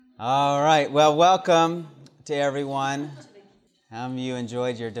All right. Well, welcome to everyone. How many of you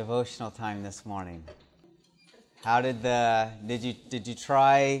enjoyed your devotional time this morning? How did you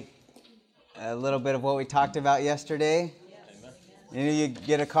try a little bit of what we talked about yesterday? Any of you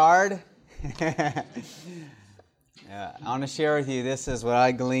get a card? I want to share with you, this is what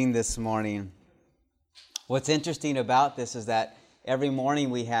I gleaned this morning. What's interesting about this is that every morning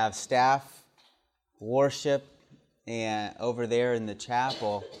we have staff worship and over there in the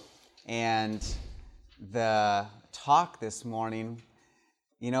chapel, and the talk this morning,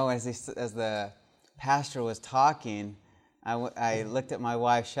 as the pastor was talking, I looked at my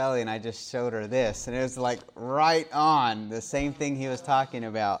wife Shelley and I just showed her this, and it was like right on the same thing he was talking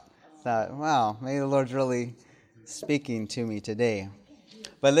about. Thought, wow, maybe the Lord's really speaking to me today.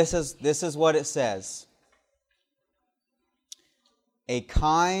 But this is what it says. A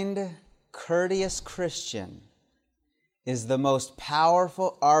kind, courteous Christian is the most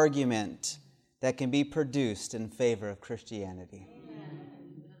powerful argument that can be produced in favor of Christianity.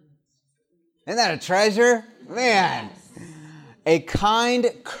 Isn't that a treasure? Man! A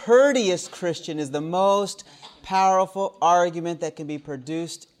kind, courteous Christian is the most powerful argument that can be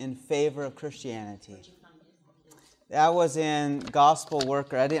produced in favor of Christianity. That was in Gospel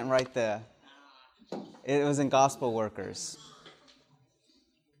Worker. I didn't write it was in Gospel Workers.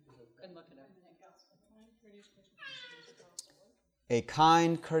 A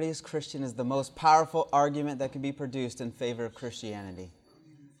kind, courteous Christian is the most powerful argument that can be produced in favor of Christianity.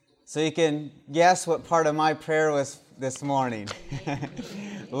 So you can guess what part of my prayer was this morning.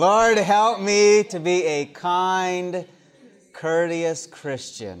 Lord, help me to be a kind, courteous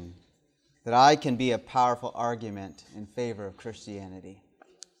Christian, that I can be a powerful argument in favor of Christianity.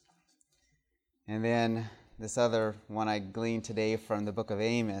 And then this other one I gleaned today from the book of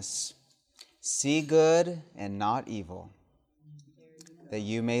Amos. See good and not evil, that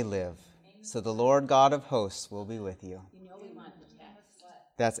you may live. So the Lord God of hosts will be with you.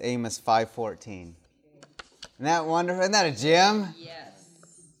 That's Amos 5:14. Isn't that wonderful? Isn't that a gem? Yes.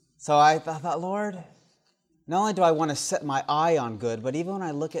 So I thought, Lord, not only do I want to set my eye on good, but even when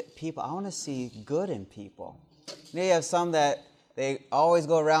I look at people, I want to see good in people. You have some that they always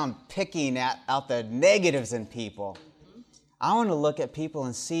go around picking out the negatives in people. I want to look at people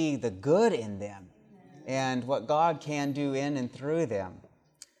and see the good in them and what God can do in and through them.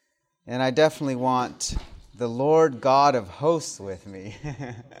 And I definitely want the Lord God of hosts with me.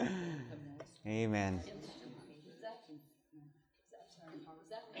 Amen.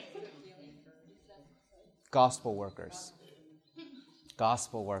 Gospel workers.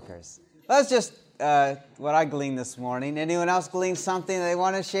 Gospel workers. That's just what I gleaned this morning. Anyone else glean something they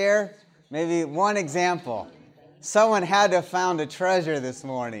want to share? Maybe one example. Someone had to have found a treasure this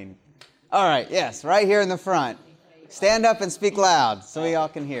morning. All right, yes, right here in the front. Stand up and speak loud so we all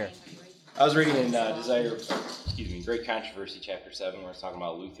can hear. I was reading in Great Controversy, chapter 7, where it's talking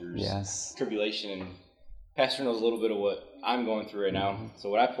about Luther's tribulation, and Pastor knows a little bit of what I'm going through right now. So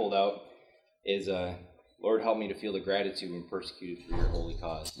what I pulled out is, Lord, help me to feel the gratitude when persecuted for your holy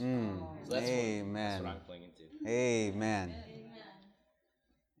cause. So that's what I'm clinging to. Amen.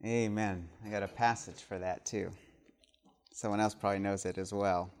 Amen. I got a passage for that too. Someone else probably knows it as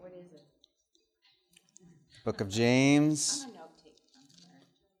well. What is it? Book of James,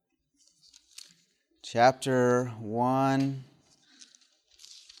 chapter 1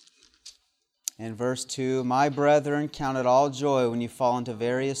 and verse 2. My brethren, count it all joy when you fall into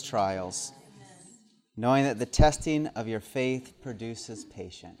various trials, knowing that the testing of your faith produces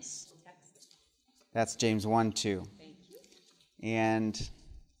patience. That's James 1:2. And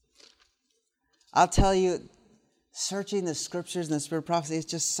I'll tell you, searching the scriptures and the spirit of prophecy is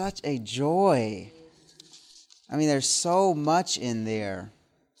just such a joy. I mean, there's so much in there.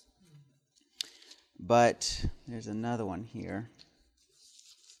 But there's another one here.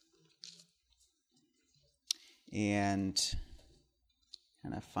 And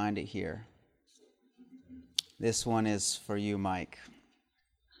I find it here. This one is for you, Mike.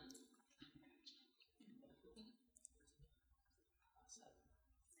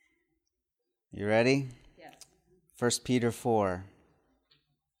 You ready? Yes. 1 Peter 4,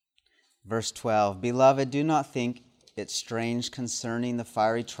 verse 12. Beloved, do not think it strange concerning the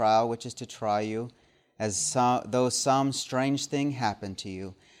fiery trial which is to try you, as though some strange thing happened to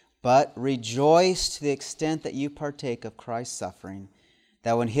you. But rejoice to the extent that you partake of Christ's suffering,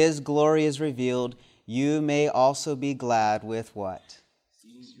 that when His glory is revealed, you may also be glad with what?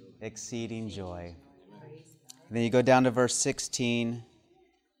 Exceeding joy. And then you go down to verse 16.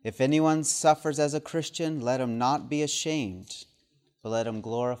 If anyone suffers as a Christian, let him not be ashamed, but let him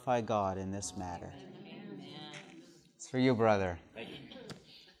glorify God in this matter. It's for you, brother. Thank you.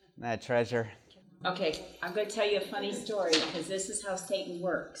 that treasure. Okay, I'm going to tell you a funny story because this is how Satan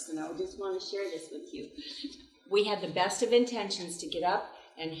works, and I just want to share this with you. We had the best of intentions to get up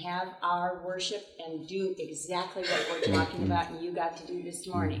and have our worship and do exactly what we're talking about and you got to do this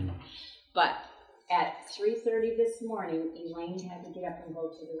morning. But at 3:30 this morning, Elaine had to get up and go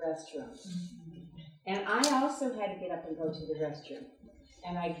to the restroom. And I also had to get up and go to the restroom.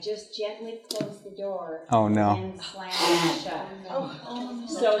 And I just gently closed the door and slammed it shut.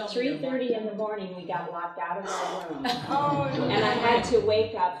 So 3:30 in the morning, we got locked out of our room. And I had to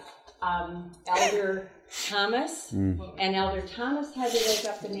wake up Elder Thomas, and Elder Thomas had to wake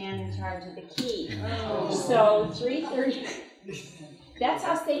up the man in charge of the key. So 3:30... That's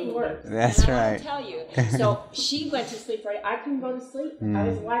how Satan works. That's right. I want to tell you. So she went to sleep right. I couldn't go to sleep. I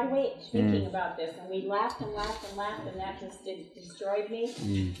was wide awake thinking about this. And we laughed and laughed and laughed, and that just destroyed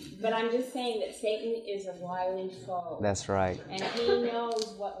me. But I'm just saying that Satan is a wily foe. That's right. And he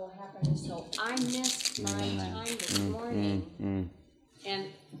knows what will happen. So I missed my time this morning. And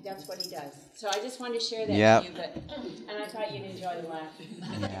that's what he does. So I just wanted to share that with you. And I thought you'd enjoy the laugh.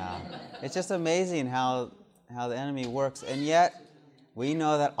 Yeah. It's just amazing how the enemy works. And yet... we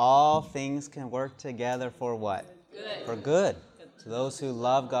know that all things can work together for what? Good. For good. To those who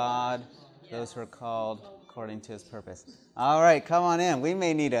love God, those who are called according to His purpose. All right, come on in. We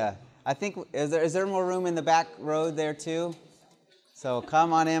may need I think, is there more room in the back row there too? So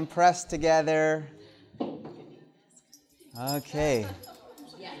come on in, press together. Okay.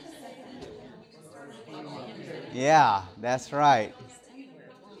 Yeah, that's right.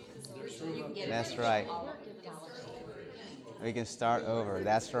 That's right. We can start over.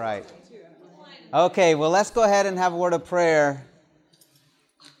 That's right. Okay, well, let's go ahead and have a word of prayer,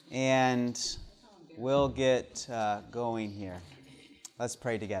 and we'll get going here. Let's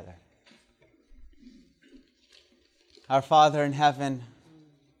pray together. Our Father in heaven,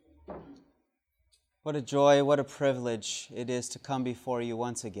 what a joy, what a privilege it is to come before you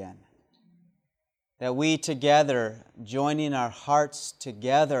once again. That we together, joining our hearts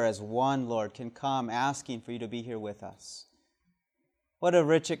together as one, Lord, can come asking for you to be here with us. What a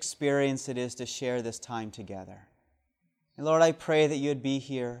rich experience it is to share this time together. And Lord, I pray that you'd be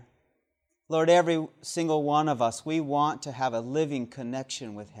here. Lord, every single one of us, we want to have a living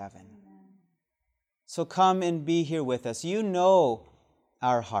connection with heaven. So come and be here with us. You know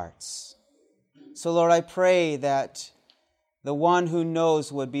our hearts. So Lord, I pray that the one who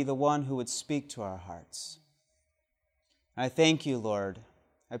knows would be the one who would speak to our hearts. I thank you, Lord.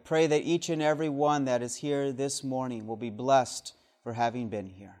 I pray that each and every one that is here this morning will be blessed for having been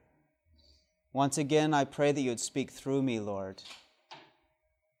here. Once again, I pray that you would speak through me, Lord.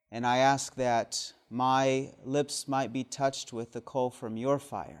 And I ask that my lips might be touched with the coal from your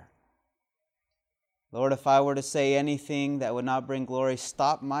fire. Lord, if I were to say anything that would not bring glory,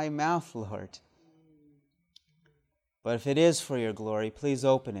 stop my mouth, Lord. But if it is for your glory, please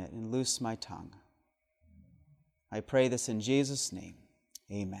open it and loose my tongue. I pray this in Jesus' name.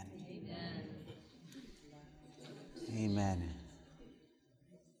 Amen. Amen. Amen.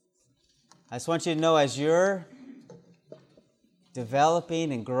 I just want you to know, as you're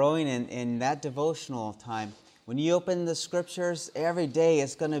developing and growing in that devotional time, when you open the Scriptures every day,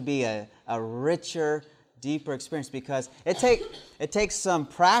 it's going to be a richer, deeper experience, because it takes some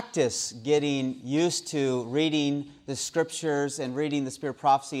practice getting used to reading the Scriptures and reading the Spirit of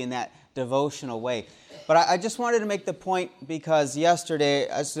Prophecy in that devotional way. But I just wanted to make the point, because yesterday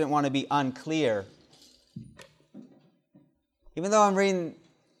I just didn't want to be unclear. Even though I'm reading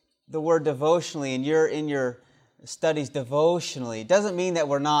the word devotionally and you're in your studies devotionally, it doesn't mean that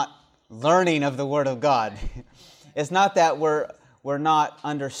we're not learning of the Word of God. It's not that we're not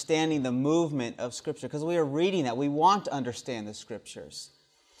understanding the movement of Scripture, because we are reading that. We want to understand the Scriptures.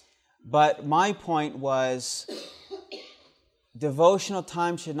 But my point was, devotional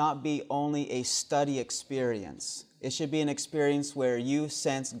time should not be only a study experience. It should be an experience where you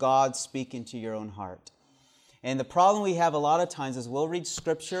sense God speaking to your own heart. And the problem we have a lot of times is we'll read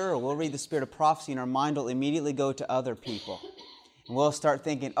Scripture or we'll read the Spirit of Prophecy and our mind will immediately go to other people. And we'll start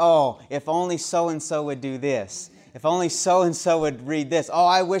thinking, oh, if only so-and-so would do this. If only so-and-so would read this. Oh,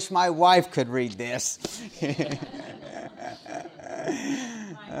 I wish my wife could read this.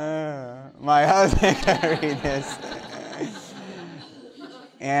 My husband could read this.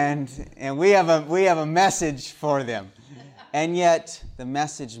 And we have a message for them. And yet, the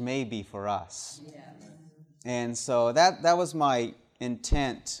message may be for us. And so that was my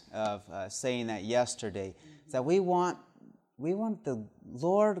intent of saying that yesterday, that we want the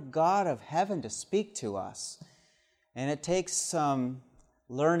Lord God of heaven to speak to us. And it takes some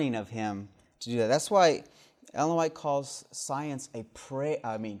learning of Him to do that. That's why Ellen White calls science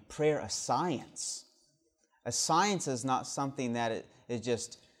prayer a science. A science is not something that it is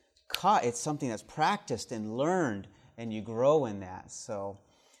just caught. It's something that's practiced and learned, and you grow in that. So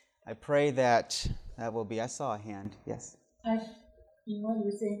I pray that will be. I saw a hand. Yes? You know what you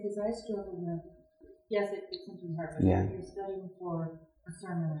were saying, because I struggle with, yes, it's something hard, but you're studying for a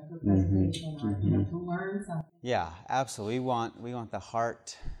sermon or for a presentation or to learn something. Yeah, absolutely. We want the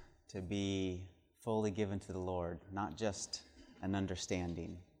heart to be fully given to the Lord, not just an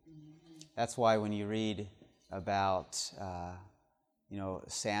understanding. That's why when you read about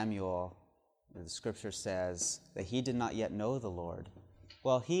Samuel, the scripture says that he did not yet know the Lord.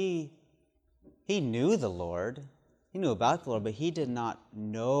 Well, he knew the Lord. He knew about the Lord, but he did not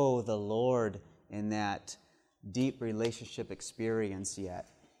know the Lord in that deep relationship experience yet.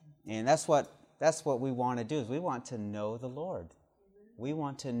 And that's what we want to do, is we want to know the Lord. We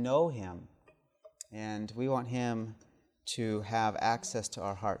want to know Him. And we want Him to have access to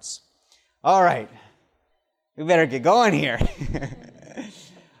our hearts. All right. We better get going here.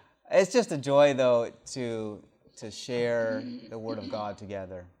 It's just a joy, though, to share the Word of God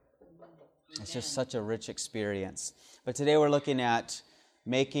together. It's just such a rich experience. But today we're looking at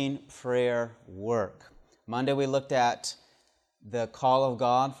making prayer work. Monday we looked at the call of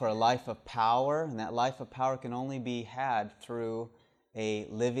God for a life of power, and that life of power can only be had through a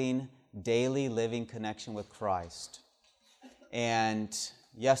daily living connection with Christ. And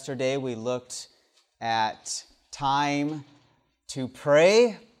yesterday we looked at time to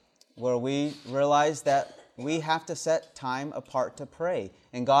pray, where we realized that we have to set time apart to pray.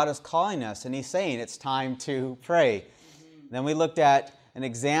 And God is calling us, and He's saying it's time to pray. Then we looked at an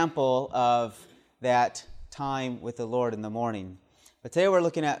example of that time with the Lord in the morning. But today we're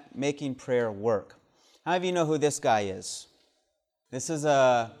looking at making prayer work. How many of you know who this guy is? This was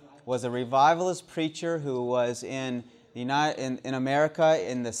a revivalist preacher who was in America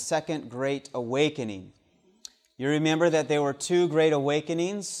in the Second Great Awakening. You remember that there were two Great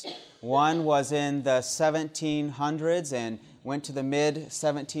Awakenings. One was in the 1700s and went to the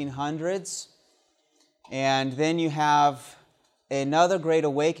mid-1700s. And then you have another Great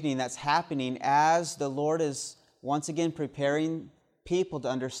Awakening that's happening as the Lord is once again preparing people to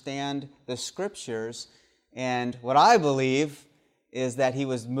understand the Scriptures. And what I believe is that He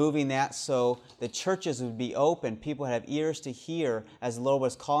was moving that so the churches would be open, people would have ears to hear as the Lord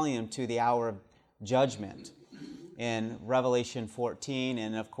was calling them to the hour of judgment in Revelation 14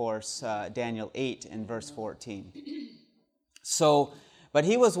 and, of course, Daniel 8 in verse 14. But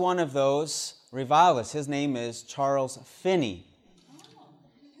he was one of those revivalists. His name is Charles Finney.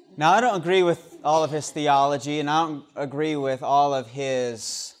 Now, I don't agree with all of his theology, and I don't agree with all of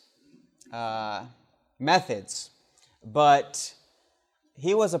his methods, but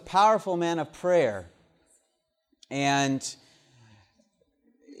he was a powerful man of prayer, and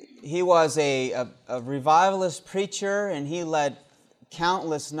he was a revivalist preacher, and he led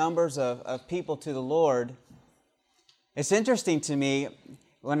countless numbers of people to the Lord. It's interesting to me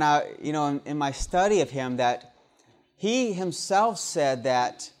when in my study of him that he himself said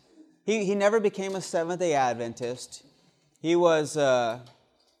that he never became a Seventh-day Adventist. He was the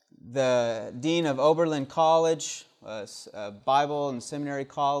dean of Oberlin College, a Bible and seminary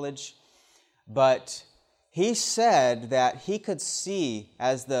college, but he said that he could see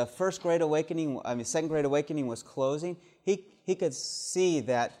as the Second Great Awakening was closing, he could see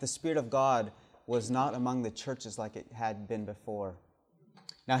that the Spirit of God was not among the churches like it had been before.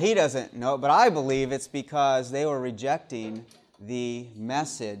 Now, he doesn't know, but I believe it's because they were rejecting the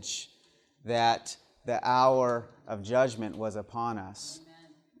message that the hour of judgment was upon us.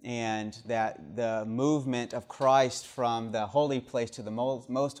 And that the movement of Christ from the holy place to the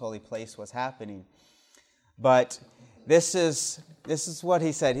most holy place was happening. But this is what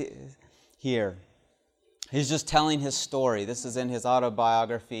he said here. He's just telling his story. This is in his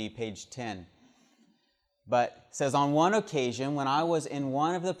autobiography, page 10. But it says, on one occasion, when I was in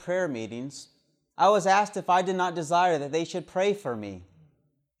one of the prayer meetings, I was asked if I did not desire that they should pray for me.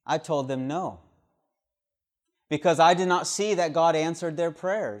 I told them no, because I did not see that God answered their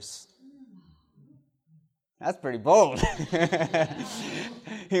prayers. That's pretty bold.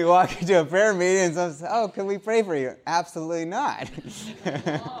 You walk into a prayer meeting and says, oh, can we pray for you? Absolutely not.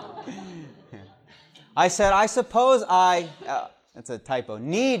 I said, I suppose that's a typo,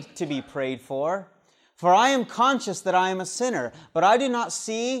 need to be prayed for I am conscious that I am a sinner, but I do not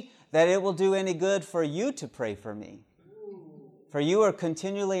see that it will do any good for you to pray for me. For you are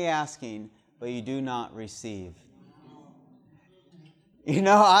continually asking, but you do not receive.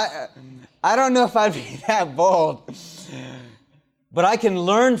 I don't know if I'd be that bold, but I can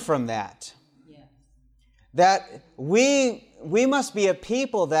learn from that. that we must be a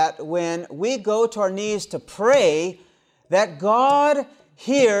people that when we go to our knees to pray, that God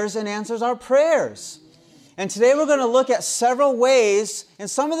hears and answers our prayers. And today we're going to look at several ways, and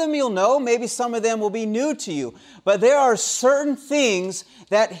some of them you'll know, maybe some of them will be new to you, but there are certain things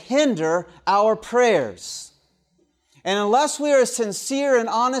that hinder our prayers. And unless we are sincere and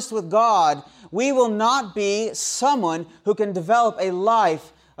honest with God, we will not be someone who can develop a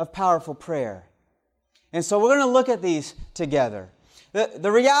life of powerful prayer. And so we're going to look at these together.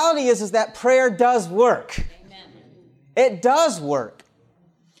 The reality is that prayer does work. Amen. It does work.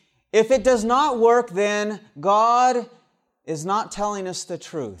 If it does not work, then God is not telling us the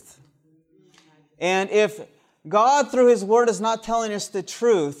truth. And if God, through His Word, is not telling us the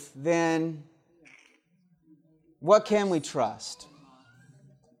truth, then what can we trust?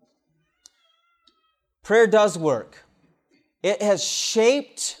 Prayer does work. It has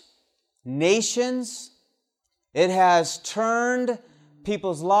shaped nations. It has turned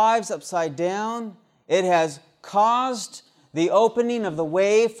people's lives upside down. It has caused the opening of the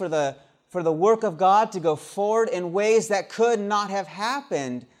way for the work of God to go forward in ways that could not have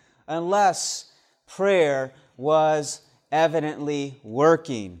happened unless prayer was evidently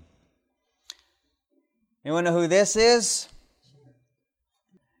working. You want to know who this is?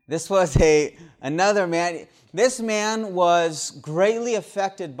 This was another man. This man was greatly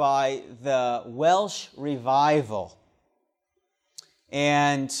affected by the Welsh revival.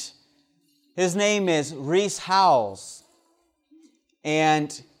 And his name is Rhys Howells.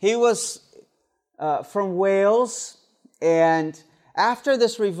 And he was from Wales. And after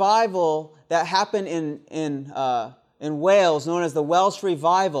this revival that happened in Wales, known as the Welsh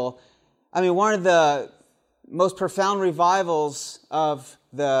revival, one of the most profound revivals of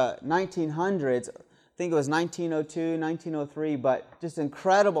the 1900s, I think it was 1902, 1903, but just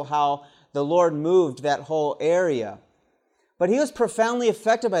incredible how the Lord moved that whole area. But he was profoundly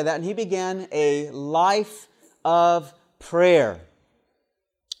affected by that, and he began a life of prayer.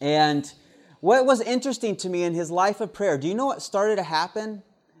 And what was interesting to me in his life of prayer, do you know what started to happen?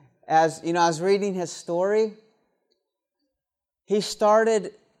 As I was reading his story, he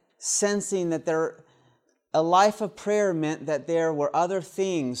started sensing that a life of prayer meant that there were other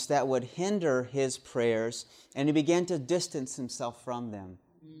things that would hinder his prayers, and he began to distance himself from them.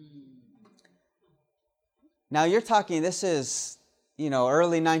 Now you're talking, this is,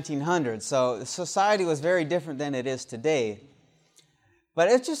 early 1900s, so society was very different than it is today. But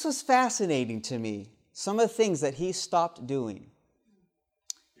it just was fascinating to me, some of the things that he stopped doing.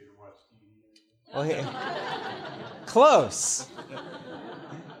 Close.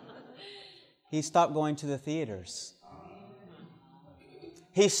 He stopped going to the theaters.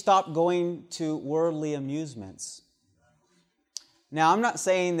 He stopped going to worldly amusements. Now, I'm not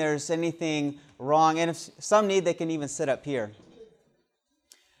saying there's anything wrong, and if some need, they can even sit up here.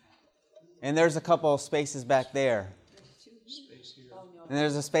 And there's a couple of spaces back there. And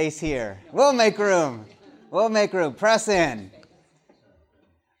there's a space here. We'll make room. We'll make room. Press in.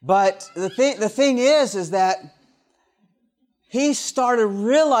 But the thing is that he started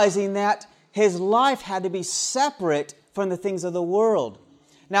realizing that his life had to be separate from the things of the world.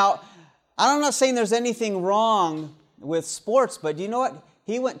 Now, I'm not saying there's anything wrong with sports, but do you know what?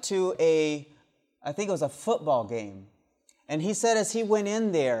 He went to I think it was a football game. And he said as he went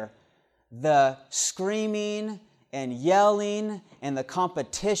in there, the screaming and yelling and the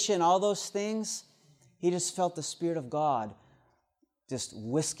competition, all those things, he just felt the Spirit of God just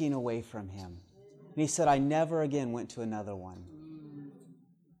whisking away from him. And he said, I never again went to another one.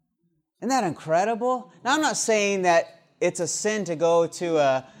 Isn't that incredible? Now, I'm not saying that it's a sin to go to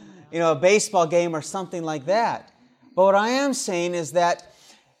a baseball game or something like that. But what I am saying is that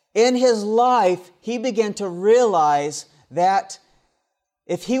in his life, he began to realize that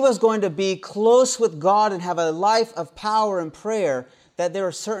if he was going to be close with God and have a life of power and prayer, that there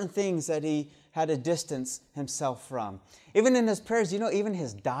were certain things that he had to distance himself from. Even in his prayers, even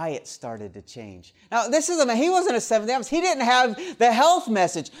his diet started to change. Now, he wasn't a Seventh-day Adventist. He didn't have the health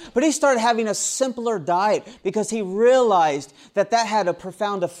message, but he started having a simpler diet because he realized that had a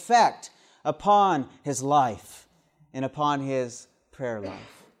profound effect upon his life and upon his prayer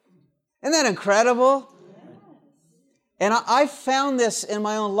life. Isn't that incredible? And I found this in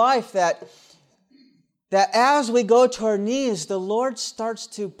my own life that as we go to our knees, the Lord starts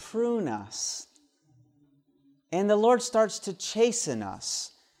to prune us. And the Lord starts to chasten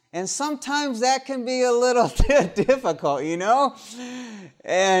us. And sometimes that can be a little difficult,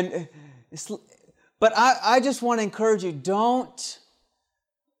 But I just want to encourage you, don't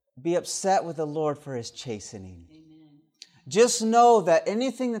be upset with the Lord for His chastening. Amen. Just know that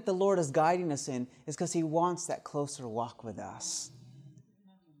anything that the Lord is guiding us in is because He wants that closer walk with us.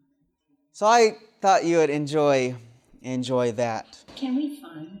 So I thought you would enjoy that. Can we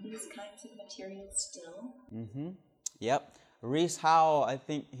find these kinds of materials still? Mm-hmm. Yep. Rees Howell, I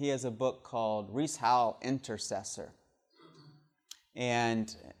think he has a book called Rees Howell Intercessor.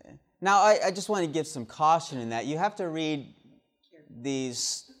 And now I just want to give some caution in that. You have to read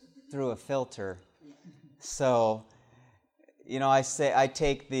these through a filter. So, I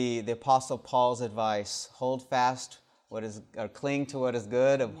take the Apostle Paul's advice: hold fast or cling to what is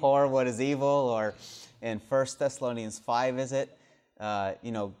good, abhor what is evil, or in 1 Thessalonians 5, is it?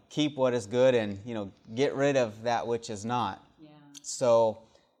 Keep what is good and, get rid of that which is not. Yeah. So,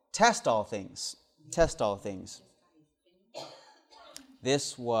 test all things. Test all things.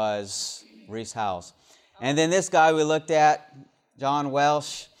 This was Rees Howells. And then this guy we looked at, John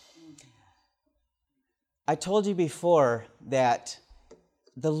Welsh. I told you before that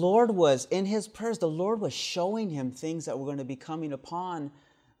the Lord was, in his prayers, the Lord was showing him things that were going to be coming upon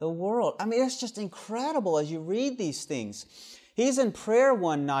the world. I mean, it's just incredible as you read these things. He's in prayer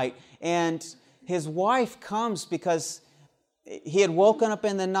one night, and his wife comes because he had woken up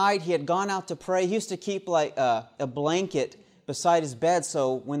in the night. He had gone out to pray. He used to keep like a blanket beside his bed,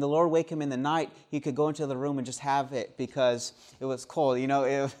 so when the Lord wake him in the night, he could go into the room and just have it because it was cold.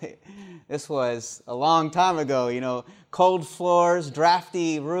 This was a long time ago, cold floors,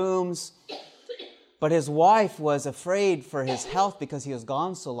 drafty rooms. But his wife was afraid for his health because he was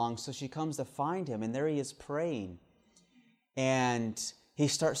gone so long, so she comes to find him, and there he is praying. And he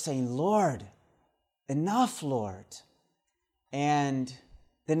starts saying, "Lord, enough, Lord." And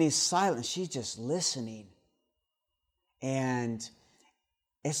then he's silent. She's just listening. And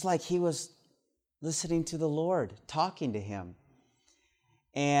it's like he was listening to the Lord, talking to him.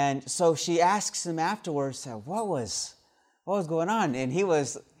 And so she asks him afterwards, what was going on? And he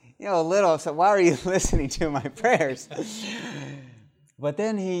was, a little upset. Why are you listening to my prayers? But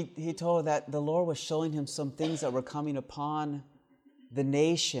then he told her that the Lord was showing him some things that were coming upon the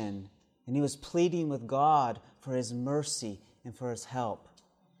nation. And he was pleading with God for His mercy and for His help.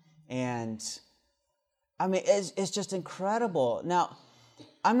 And I mean, it's just incredible. Now,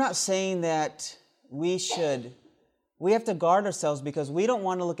 I'm not saying that we have to guard ourselves because we don't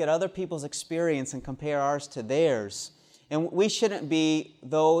want to look at other people's experience and compare ours to theirs. And we shouldn't be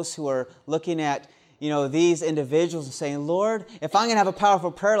those who are looking at, these individuals and saying, "Lord, if I'm going to have a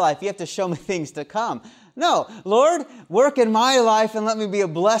powerful prayer life, you have to show me things to come." No, Lord, work in my life and let me be a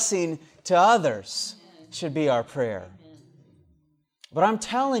blessing to others, should be our prayer. But I'm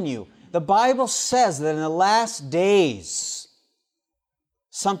telling you, the Bible says that in the last days,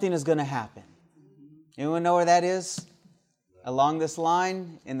 something is going to happen. Anyone know where that is? Along this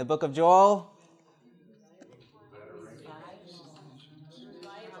line in the book of Joel?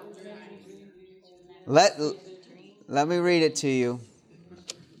 Let me read it to you.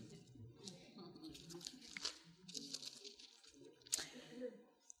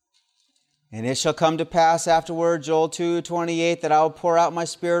 "And it shall come to pass afterward," Joel 2:28, "that I will pour out my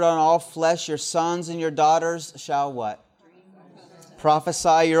Spirit on all flesh. Your sons and your daughters shall" what?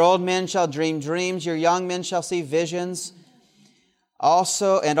 "Prophesy. Your old men shall dream dreams. Your young men shall see visions.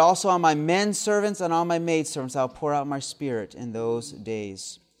 Also on my men servants and on my maid servants I'll pour out my Spirit in those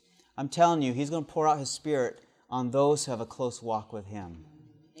days." I'm telling you, He's going to pour out His Spirit on those who have a close walk with Him.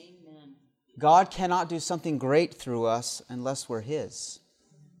 Amen. God cannot do something great through us unless we're His.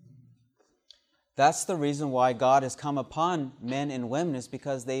 That's the reason why God has come upon men and women, is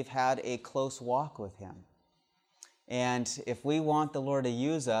because they've had a close walk with Him. And if we want the Lord to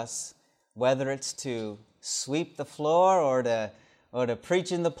use us, whether it's to sweep the floor or to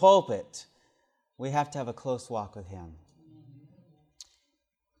preach in the pulpit, we have to have a close walk with Him.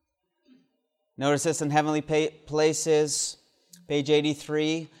 Notice this in Heavenly Places, page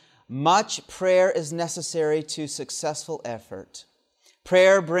 83. "Much prayer is necessary to successful effort.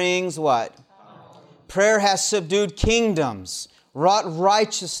 Prayer brings" what? "Prayer has subdued kingdoms, wrought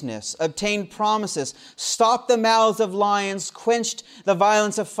righteousness, obtained promises, stopped the mouths of lions, quenched the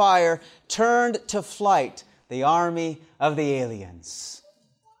violence of fire, turned to flight the army of the aliens."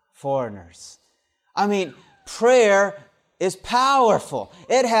 Foreigners. I mean, prayer is powerful.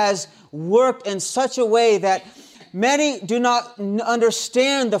 It has worked in such a way that many do not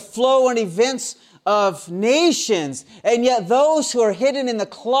understand the flow and events of nations, and yet those who are hidden in the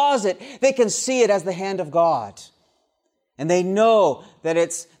closet, they can see it as the hand of God. And they know that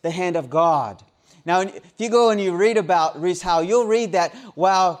it's the hand of God. Now, if you go and you read about Rees Howell, you'll read that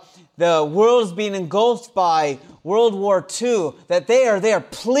while the world is being engulfed by World War II, that they are there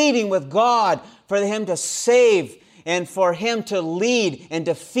pleading with God for Him to save and for him to lead and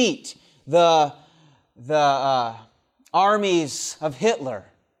defeat the armies of Hitler.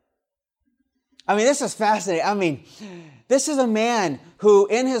 I mean, this is fascinating. I mean, this is a man who,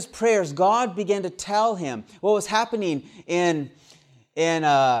 in his prayers, God began to tell him what was happening in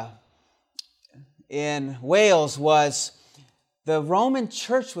Wales was the Roman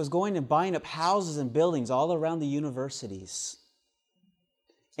Church was going and buying up houses and buildings all around the universities.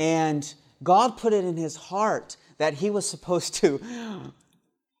 And God put it in his heart that he was supposed to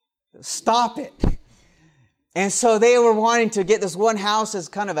stop it. And so they were wanting to get this one house as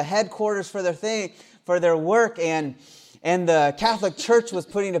kind of a headquarters for their work, and the Catholic Church was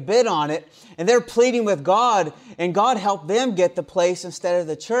putting a bid on it, and they're pleading with God, and God helped them get the place instead of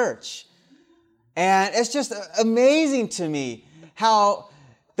the church. And it's just amazing to me how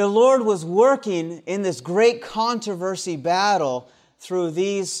the Lord was working in this great controversy battle through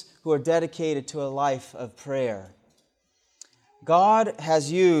these who are dedicated to a life of prayer. God has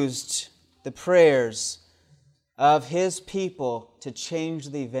used the prayers of His people to change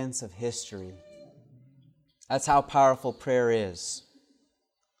the events of history. That's how powerful prayer is.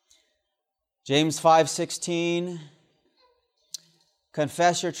 James 5:16,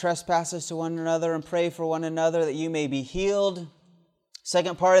 confess your trespasses to one another and pray for one another that you may be healed.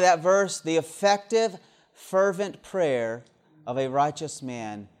 Second part of that verse, the effective, fervent prayer of a righteous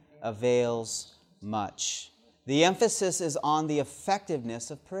man avails much. The emphasis is on the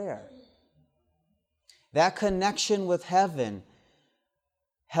effectiveness of prayer. That connection with heaven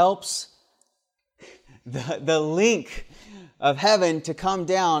helps the link of heaven to come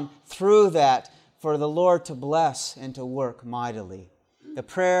down through that for the Lord to bless and to work mightily. The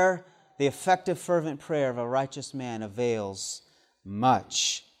prayer, the effective, fervent prayer of a righteous man avails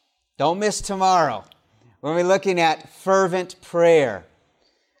much. Don't miss tomorrow when we're looking at fervent prayer.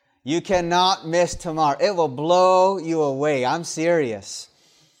 You cannot miss tomorrow. It will blow you away. I'm serious.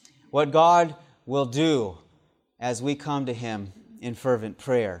 What God will do as we come to Him in fervent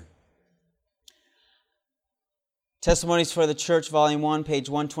prayer. Testimonies for the Church, Volume 1, page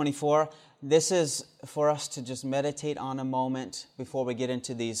 124. This is for us to just meditate on a moment before we get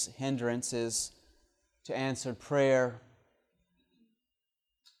into these hindrances to answered prayer.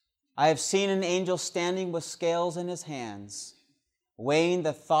 I have seen an angel standing with scales in his hands, weighing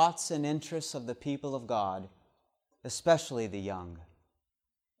the thoughts and interests of the people of God, especially the young.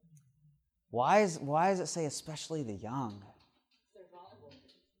 Why does it say especially the young?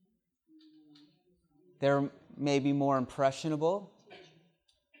 They're maybe more impressionable.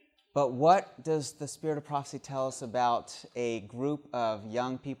 But what does the Spirit of Prophecy tell us about a group of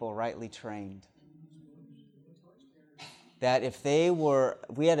young people rightly trained? That if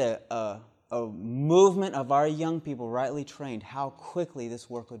we had a movement of our young people rightly trained, how quickly this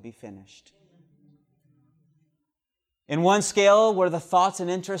work would be finished. In one scale were the thoughts and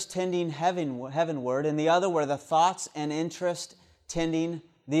interests tending heavenward, and the other were the thoughts and interests tending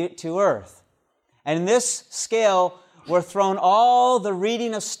to earth. And in this scale were thrown all the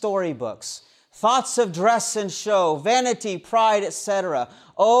reading of storybooks, thoughts of dress and show, vanity, pride, etc.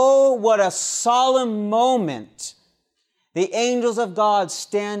 Oh, what a solemn moment! The angels of God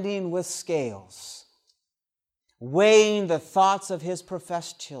standing with scales, weighing the thoughts of His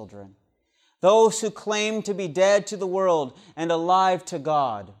professed children, those who claim to be dead to the world and alive to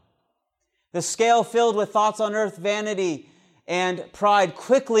God. The scale filled with thoughts on earth, vanity, and pride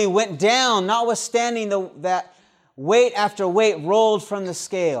quickly went down, notwithstanding that weight after weight rolled from the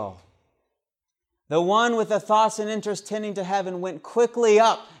scale. The one with the thoughts and interests tending to heaven went quickly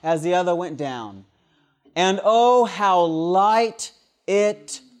up as the other went down. And oh, how light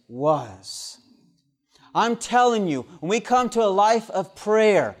it was. I'm telling you, when we come to a life of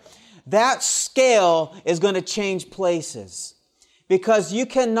prayer, that scale is going to change places. Because you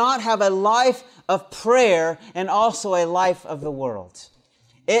cannot have a life of prayer and also a life of the world.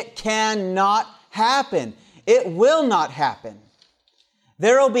 It cannot happen. It will not happen.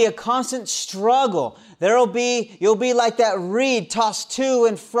 There will be a constant struggle. You'll be like that reed tossed to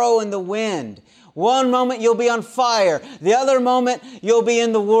and fro in the wind. One moment you'll be on fire. The other moment you'll be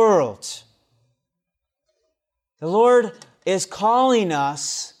in the world. The Lord is calling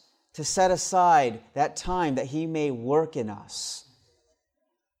us to set aside that time that He may work in us.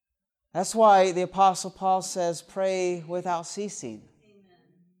 That's why the Apostle Paul says, pray without ceasing. Amen.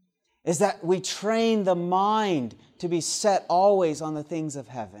 Is that we train the mind to be set always on the things of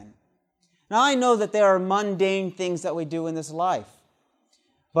heaven. Now I know that there are mundane things that we do in this life.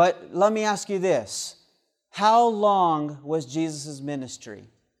 But let me ask you this. How long was Jesus' ministry?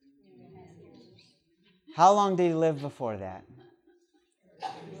 How long did He live before that?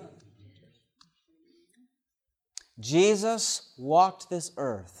 Jesus walked this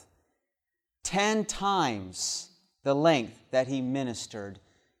earth 10 times the length that he ministered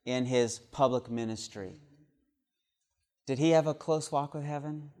in his public ministry. Did he have a close walk with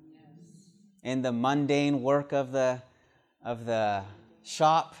heaven? Yes. In the mundane work of the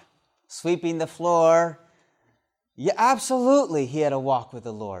shop, sweeping the floor? Yeah, absolutely, he had a walk with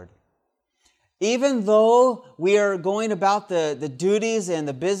the Lord. Even though we are going about the duties and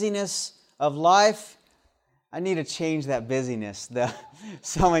the busyness of life, I need to change that busyness.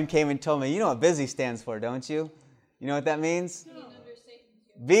 Someone came and told me, you know what busy stands for, don't you? You know what that means? No.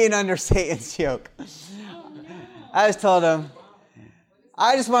 Being under Satan's yoke. I just told him,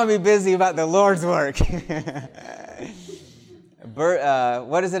 I just want to be busy about the Lord's work.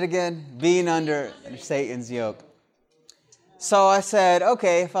 What is it again? Being under Satan's yoke. So I said,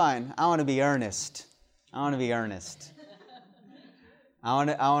 okay, fine. I want to be earnest. I want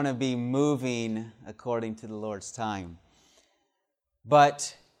to be moving according to the Lord's time.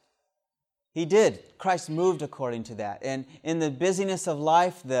 But he did. Christ moved according to that. And in the busyness of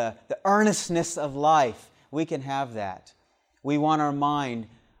life, the earnestness of life, we can have that. We want our mind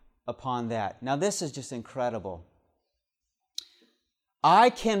upon that. Now this is just incredible. I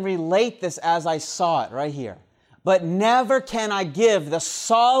can relate this as I saw it right here. But never can I give the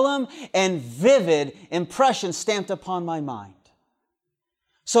solemn and vivid impression stamped upon my mind.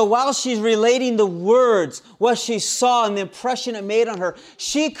 So while she's relating the words, what she saw and the impression it made on her,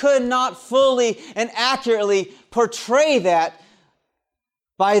 she could not fully and accurately portray that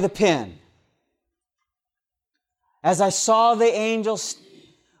by the pen. As I saw the angels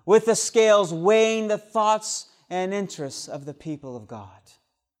with the scales weighing the thoughts and interests of the people of God.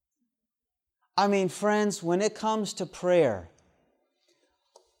 I mean, friends, when it comes to prayer,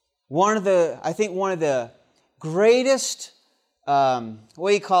 one of the greatest, what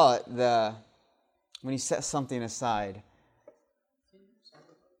do you call it? When you set something aside.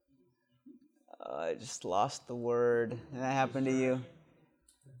 I just lost the word. Did that happen to you?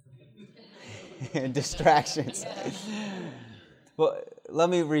 Distractions. Well, let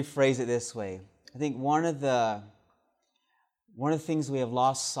me rephrase it this way. I think one of the things we have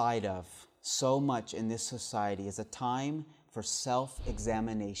lost sight of so much in this society is a time for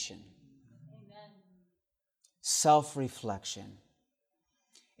self-examination. Amen. Self-reflection.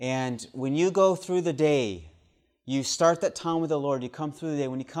 And when you go through the day, you start that time with the Lord, you come through the day.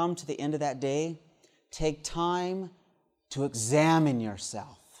 When you come to the end of that day, take time to examine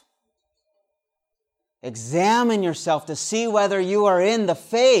yourself. Examine yourself to see whether you are in the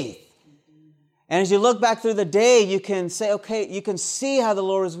faith. And as you look back through the day, you can say, okay, you can see how the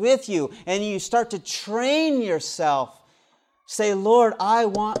Lord is with you. And you start to train yourself. Say, Lord, I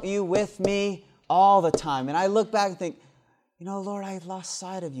want you with me all the time. And I look back and think, you know, Lord, I lost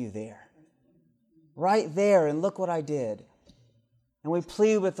sight of you there. Right there, and look what I did. And we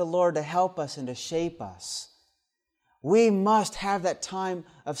plead with the Lord to help us and to shape us. We must have that time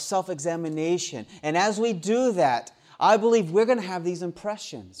of self-examination. And as we do that, I believe we're going to have these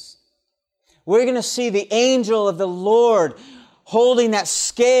impressions. We're going to see the angel of the Lord holding that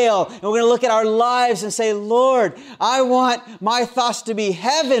scale. And we're going to look at our lives and say, Lord, I want my thoughts to be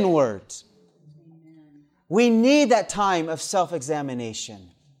heavenward. Amen. We need that time of self-examination.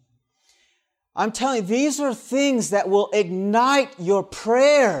 I'm telling you, these are things that will ignite your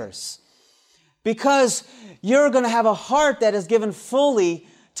prayers. Because you're going to have a heart that is given fully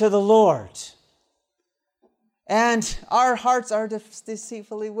to the Lord. And our hearts are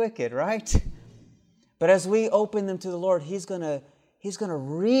deceitfully wicked, right? But as we open them to the Lord, He's going to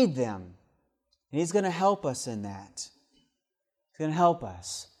read them. And He's going to help us in that. He's going to help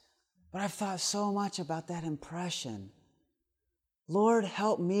us. But I've thought so much about that impression. Lord,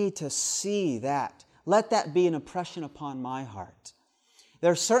 help me to see that. Let that be an impression upon my heart.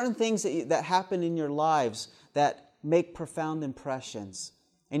 There are certain things that happen in your lives that make profound impressions.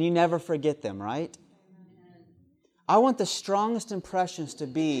 And you never forget them, right? I want the strongest impressions to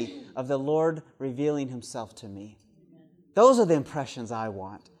be of the Lord revealing Himself to me. Those are the impressions I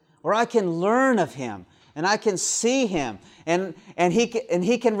want. Where I can learn of Him and I can see Him and He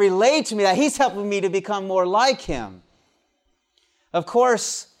can relate to me that He's helping me to become more like Him. Of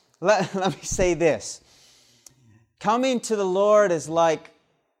course, let me say this. Coming to the Lord is like,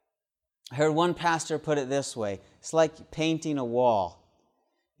 I heard one pastor put it this way, it's like painting a wall.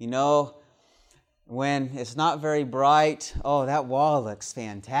 You know, when it's not very bright, oh, that wall looks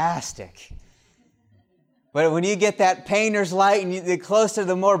fantastic. But when you get that painter's light and the closer,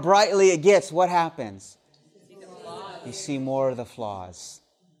 the more brightly it gets, what happens? You see more of the flaws.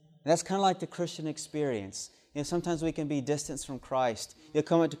 And that's kind of like the Christian experience. You know, sometimes we can be distant from Christ. You'll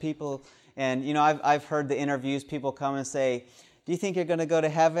come up to people And, you know, I've heard the interviews, people come and say, do you think you're going to go to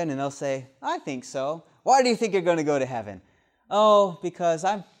heaven? And they'll say, I think so. Why do you think you're going to go to heaven? Oh, because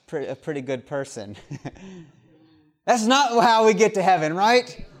I'm a pretty good person. That's not how we get to heaven,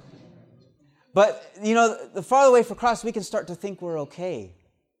 right? But, you know, the farther away from Christ, we can start to think we're okay.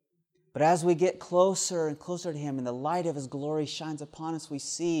 But as we get closer and closer to Him and the light of His glory shines upon us, we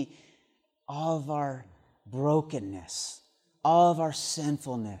see all of our brokenness, all of our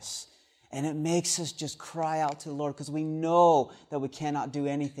sinfulness. And it makes us just cry out to the Lord because we know that we cannot do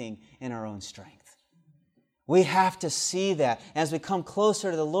anything in our own strength. We have to see that as we come closer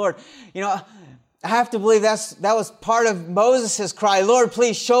to the Lord. You know, I have to believe that was part of Moses' cry, Lord,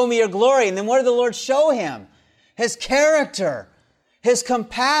 please show me your glory. And then what did the Lord show him? His character, His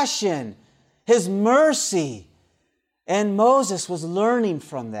compassion, His mercy. And Moses was learning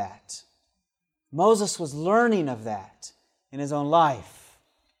from that. Moses was learning of that in his own life.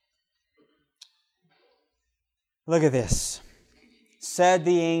 Look at this. Said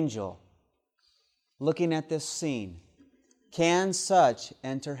the angel, looking at this scene, can such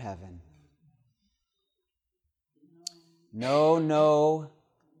enter heaven? No, no,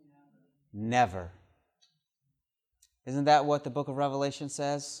 never. Isn't that what the book of Revelation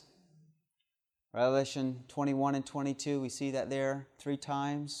says? Revelation 21 and 22, we see that there 3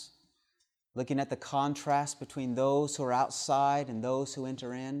 times. Looking at the contrast between those who are outside and those who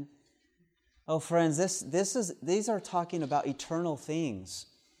enter in. Oh, friends, these are talking about eternal things.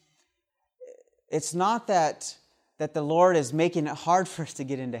 It's not that the Lord is making it hard for us to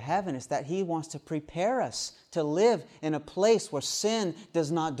get into heaven. It's that He wants to prepare us to live in a place where sin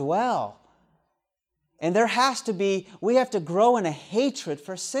does not dwell. And we have to grow in a hatred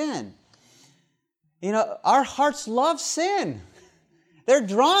for sin. You know, our hearts love sin. They're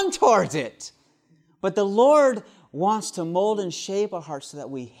drawn towards it. But the Lord wants to mold and shape our hearts so that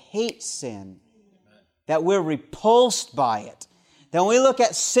we hate sin, that we're repulsed by it. That when we look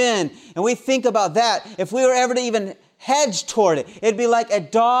at sin and we think about that, if we were ever to even hedge toward it, it'd be like a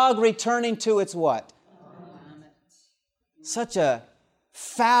dog returning to its what? Such a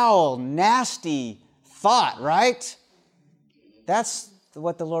foul, nasty thought, right? That's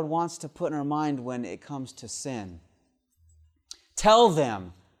what the Lord wants to put in our mind when it comes to sin. Tell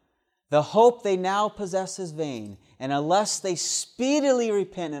them, the hope they now possess is vain, and unless they speedily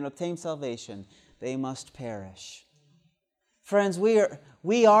repent and obtain salvation, they must perish. Friends,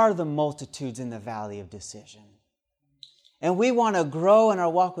 we are the multitudes in the valley of decision. And we want to grow in our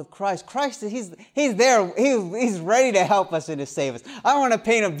walk with Christ. Christ, He's there. He's ready to help us and to save us. I want to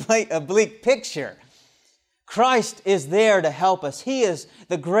paint a bleak picture. Christ is there to help us. He is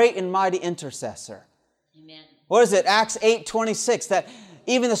the great and mighty intercessor. Amen. What is it? Acts 8:26, that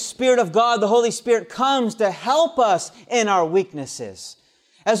even the Spirit of God, the Holy Spirit, comes to help us in our weaknesses.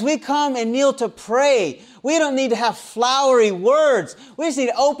 As we come and kneel to pray, we don't need to have flowery words. We just need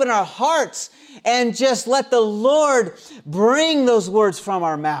to open our hearts and just let the Lord bring those words from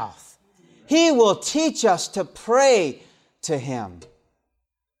our mouth. He will teach us to pray to Him.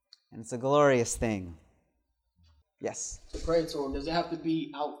 And it's a glorious thing. Yes? To pray to Him, does it have to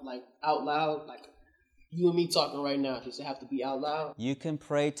be out loud? Like you and me talking right now, does it have to be out loud? You can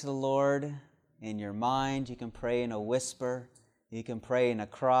pray to the Lord in your mind. You can pray in a whisper. You can pray in a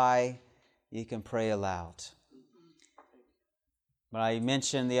cry. You can pray aloud. But I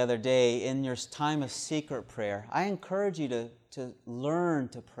mentioned the other day, in your time of secret prayer, I encourage you to learn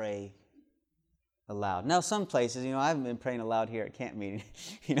to pray aloud. Now, some places, I haven't been praying aloud here at camp meeting,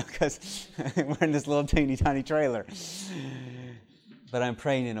 because we're in this little teeny tiny trailer. But I'm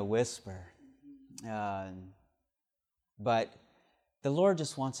praying in a whisper. But the Lord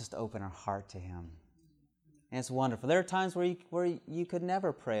just wants us to open our heart to Him. And it's wonderful. There are times where you could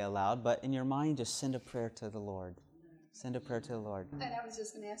never pray aloud, but in your mind, just send a prayer to the Lord. Send a prayer to the Lord. And I was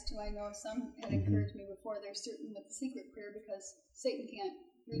just going to ask too, I know some had encouraged me before, there's certain with the secret prayer because Satan can't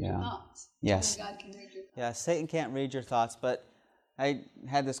read your thoughts. Yes. Only God can read your thoughts. Yeah, Satan can't read your thoughts, but I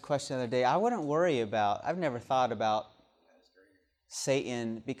had this question the other day. I've never thought about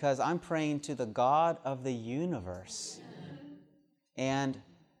Satan because I'm praying to the God of the universe. And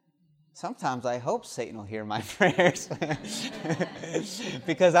sometimes I hope Satan will hear my prayers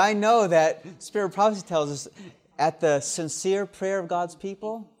because I know that Spirit of Prophecy tells us at the sincere prayer of God's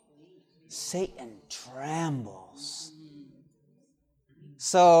people, Satan trembles.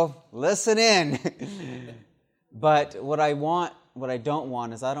 So listen in. But what I don't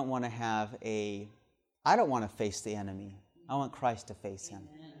want is I don't want to face the enemy. I want Christ to face him.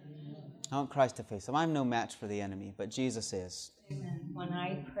 I want Christ to face him. I'm no match for the enemy, but Jesus is. When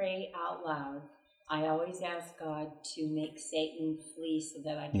I pray out loud, I always ask God to make Satan flee so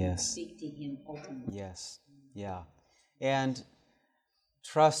that I can speak to him openly. Yes. Yeah. And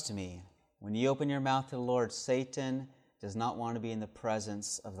trust me, when you open your mouth to the Lord, Satan does not want to be in the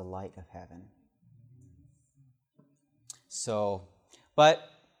presence of the light of heaven. So, but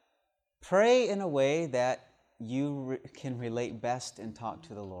pray in a way that you can relate best and talk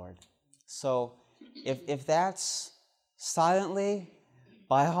to the Lord. So, if that's silently,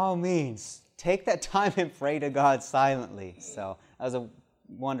 by all means, take that time and pray to God silently. So, that was a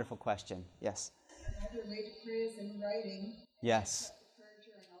wonderful question. Yes? Another way to pray is in writing. Yes. Prayer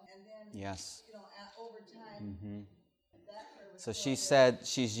journal. And then, yes. Over time, So she said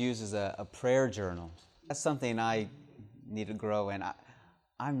she uses a prayer journal. That's something I need to grow in.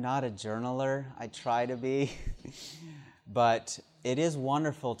 I'm not a journaler. I try to be. But it is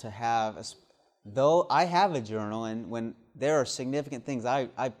wonderful to have, though I have a journal, and when there are significant things,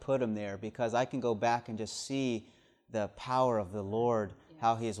 I put them there because I can go back and just see the power of the Lord,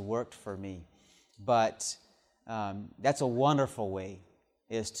 how He has worked for me. But that's a wonderful way,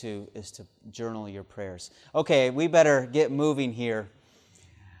 is to journal your prayers. Okay, we better get moving here.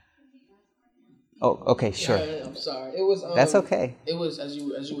 Oh, okay, sure. I'm sorry. It was. That's okay. It was as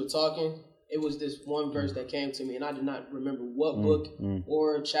you were talking. It was this one verse that came to me, and I did not remember what book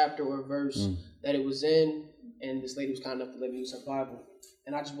or chapter or verse that it was in. And this lady was kind enough to let me use her Bible,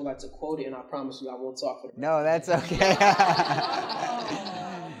 and I just would like to quote it. And I promise you, I won't talk for the rest. No, that's okay.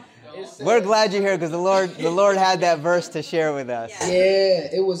 We're glad you're here because the Lord had that verse to share with us. Yeah,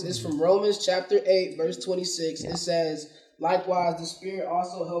 it's from Romans chapter 8, verse 26. Yeah. It says, "Likewise, the Spirit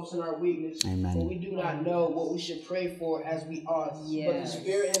also helps in our weakness. Amen. For we do not know what we should pray for as we ought. But the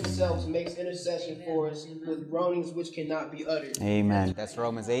Spirit Himself makes intercession for us with groanings which cannot be uttered." Amen. That's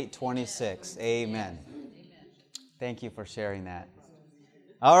Romans 8:26. Amen. Thank you for sharing that.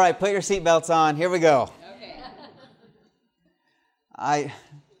 All right, put your seatbelts on. Here we go. Okay.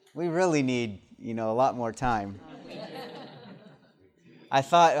 We really need, a lot more time. I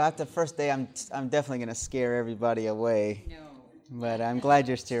thought after the first day, I'm definitely going to scare everybody away. No. But I'm glad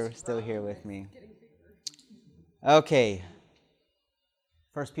you're still here with me. Okay.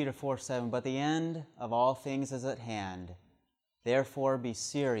 1 Peter 4:7, "But the end of all things is at hand. Therefore be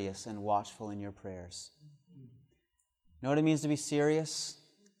serious and watchful in your prayers." Know what it means to be serious?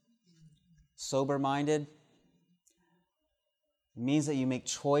 Sober-minded? It means that you make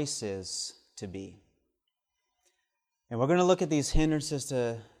choices to be. And we're going to look at these hindrances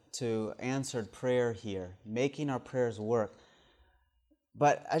to answered prayer here, making our prayers work.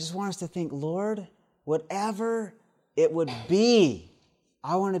 But I just want us to think, Lord, whatever it would be,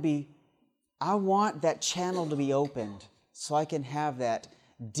 I want that channel to be opened so I can have that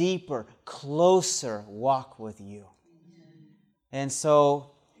deeper, closer walk with you. And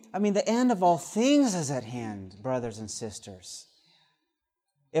so, the end of all things is at hand, brothers and sisters.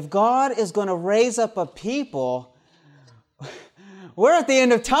 If God is going to raise up a people, we're at the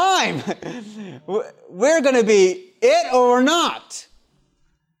end of time. We're going to be it or we're not.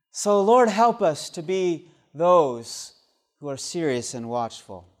 So, Lord, help us to be those who are serious and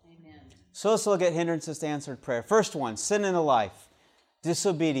watchful. Amen. So let's look at hindrances to answered prayer. First one, sin in the life,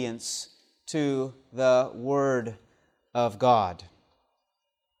 disobedience to the Word of God.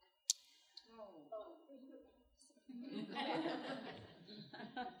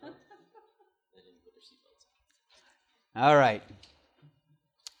 All right.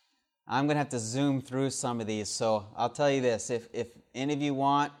 I'm going to have to zoom through some of these, so I'll tell you this. If any of you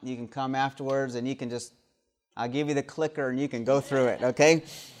want, you can come afterwards and you can I'll give you the clicker and you can go through it, okay?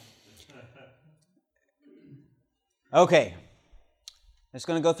 Okay. I'm just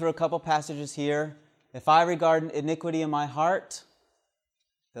going to go through a couple passages here. "If I regard iniquity in my heart,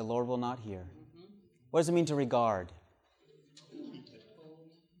 the Lord will not hear." What does it mean to regard?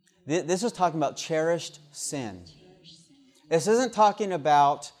 This is talking about cherished sin. This isn't talking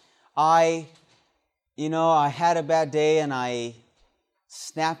about, I had a bad day and I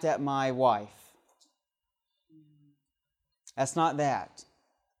snapped at my wife. That's not that.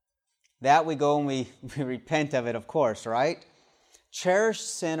 That we go and we repent of it, of course, right? Cherished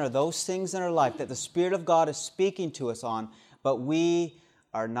sin are those things in our life that the Spirit of God is speaking to us on, but we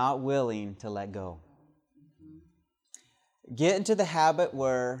are not willing to let go. Get into the habit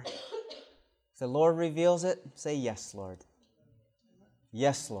where if the Lord reveals it, say, "Yes, Lord.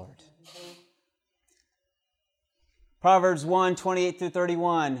 Yes, Lord." Proverbs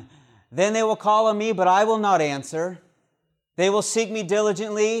 1:28-31. "Then they will call on me, but I will not answer. They will seek me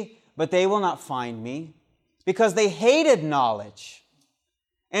diligently, but they will not find me, because they hated knowledge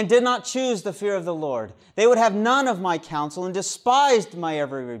and did not choose the fear of the Lord. They would have none of my counsel and despised my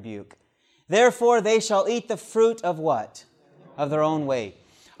every rebuke. Therefore they shall eat the fruit of what? Of their own way.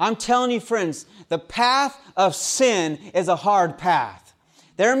 I'm telling you, friends, the path of sin is a hard path.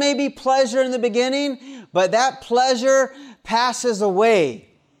 There may be pleasure in the beginning, but that pleasure passes away,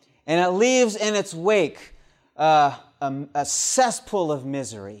 and it leaves in its wake a cesspool of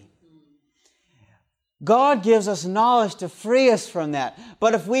misery. God gives us knowledge to free us from that.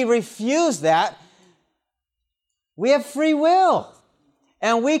 But if we refuse that, we have free will.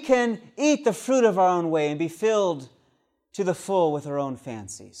 And we can eat the fruit of our own way and be filled to the full with our own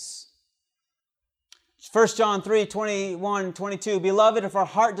fancies. 1 John 3, 21, 22. Beloved, if our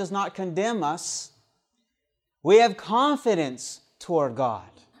heart does not condemn us, we have confidence toward God.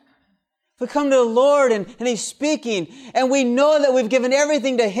 We come to the Lord and He's speaking, and we know that we've given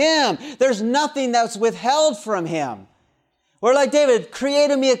everything to Him. There's nothing that's withheld from Him. We're like David,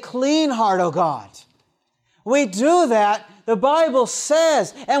 create in me a clean heart, O God. We do that, the Bible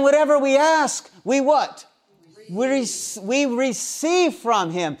says, and whatever we ask, we what? We receive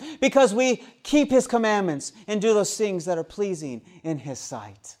from Him because we keep His commandments and do those things that are pleasing in His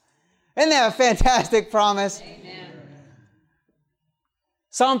sight. Isn't that a fantastic promise? Amen.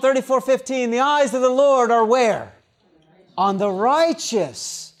 Psalm 34:15, the eyes of the Lord are where? On the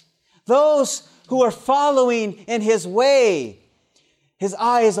righteous. Those who are following in His way. His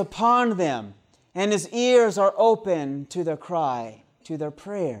eye is upon them, and His ears are open to their cry, to their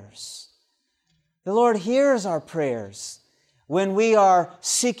prayers. The Lord hears our prayers when we are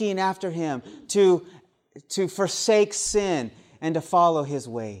seeking after Him to forsake sin and to follow His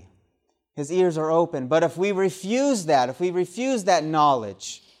way. His ears are open. But if we refuse that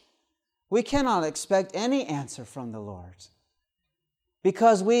knowledge, we cannot expect any answer from the Lord.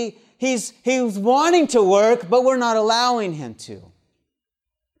 Because He's wanting to work, but we're not allowing Him to.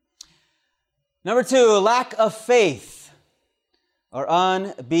 Number 2, lack of faith or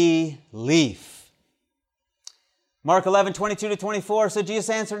unbelief. Mark 11, 22 to 24, so Jesus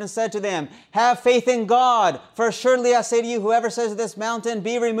answered and said to them, have faith in God, for assuredly I say to you, whoever says to this mountain,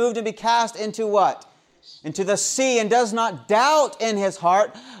 be removed and be cast into what? Into the sea, and does not doubt in his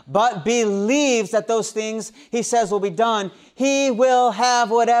heart, but believes that those things he says will be done, he will have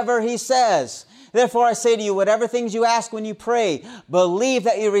whatever he says. Therefore I say to you, whatever things you ask when you pray, believe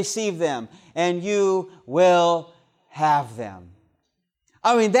that you receive them, and you will have them.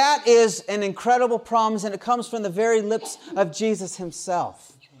 I mean, that is an incredible promise, and it comes from the very lips of Jesus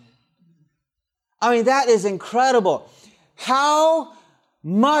Himself. I mean, that is incredible. How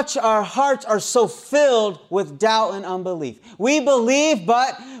much our hearts are so filled with doubt and unbelief. We believe,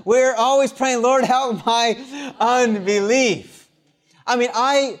 but we're always praying, Lord, help my unbelief. I mean,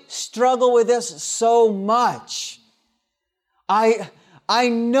 I struggle with this so much. I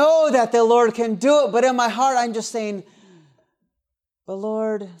know that the Lord can do it, but in my heart, I'm just saying, but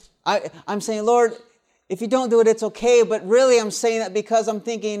Lord, I'm saying, Lord, if you don't do it, it's okay. But really, I'm saying that because I'm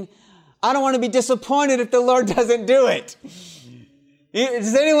thinking, I don't want to be disappointed if the Lord doesn't do it.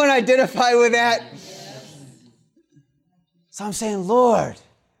 Does anyone identify with that? Yes. So I'm saying, Lord,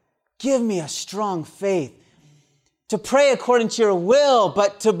 give me a strong faith to pray according to your will,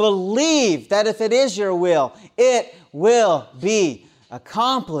 but to believe that if it is your will, it will be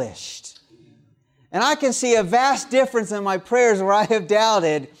accomplished. And I can see a vast difference in my prayers where I have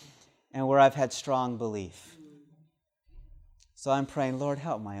doubted and where I've had strong belief. So I'm praying, Lord,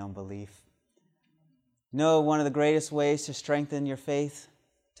 help my unbelief. No, one of the greatest ways to strengthen your faith,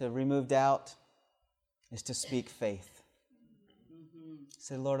 to remove doubt, is to speak faith.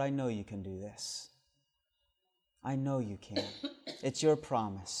 Say, Lord, I know you can do this. I know you can. It's your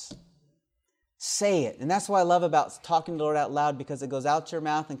promise. Say it. And that's what I love about talking to the Lord out loud, because it goes out your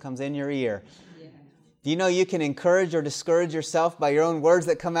mouth and comes in your ear. Do you know you can encourage or discourage yourself by your own words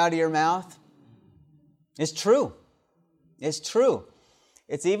that come out of your mouth? It's true. It's true.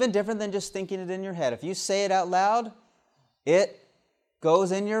 It's even different than just thinking it in your head. If you say it out loud, it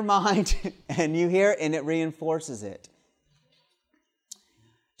goes in your mind and you hear it and it reinforces it.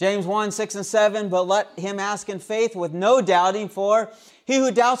 James 1, 6 and 7, but let him ask in faith with no doubting, for he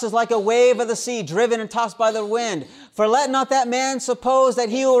who doubts is like a wave of the sea, driven and tossed by the wind. For let not that man suppose that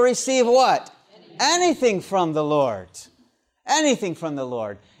he will receive what? Anything from the Lord. Anything from the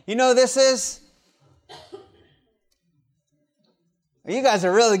Lord. You know this is? You guys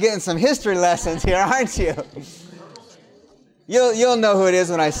are really getting some history lessons here, aren't you? You'll know who it is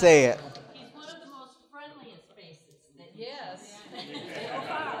when I say it. He's one of the most friendliest faces. Yes.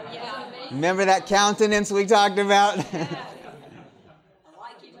 Remember that countenance we talked about?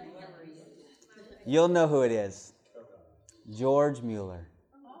 You'll know who it is. George Mueller.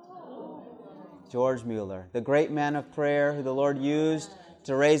 George Mueller, the great man of prayer who the Lord used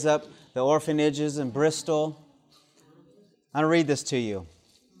to raise up the orphanages in Bristol. I'll read this to you.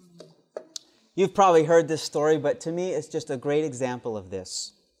 You've probably heard this story, but to me it's just a great example of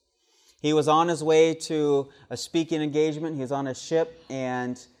this. He was on his way to a speaking engagement. He was on a ship,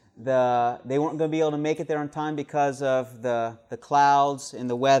 and they weren't going to be able to make it there on time because of the clouds and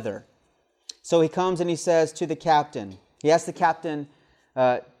the weather. So he comes and he says to the captain, he asks the captain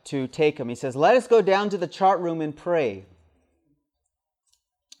to take him. He says, "Let us go down to the chart room and pray."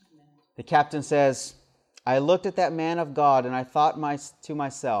 The captain says, "I looked at that man of God and I thought to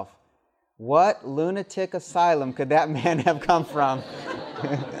myself, what lunatic asylum could that man have come from?"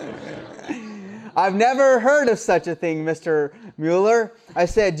 "I've never heard of such a thing, Mr. Mueller." I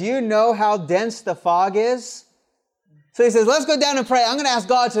said, "Do you know how dense the fog is?" So he says, "Let's go down and pray. I'm going to ask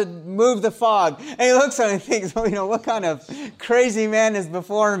God to move the fog." And he looks at him and thinks, what kind of crazy man is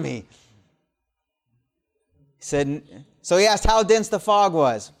before me? So he asked how dense the fog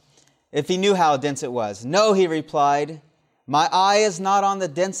was, if he knew how dense it was. "No," he replied, "my eye is not on the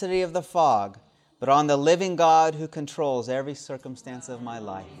density of the fog, but on the living God who controls every circumstance of my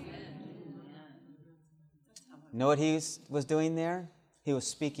life." You know what he was doing there? He was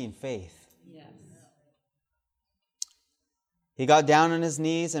speaking faith. He got down on his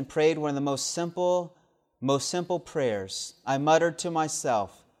knees and prayed one of the most simple prayers. I muttered to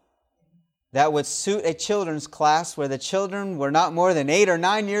myself, that would suit a children's class where the children were not more than 8 or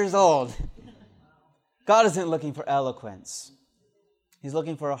 9 years old. God isn't looking for eloquence. He's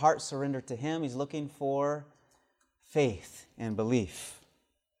looking for a heart surrendered to Him. He's looking for faith and belief.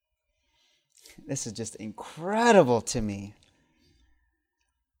 This is just incredible to me.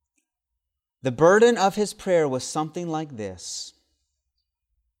 The burden of his prayer was something like this.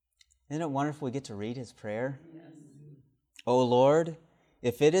 Isn't it wonderful we get to read his prayer? Yes. "O Lord,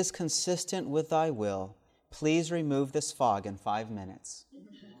 if it is consistent with thy will, please remove this fog in 5 minutes."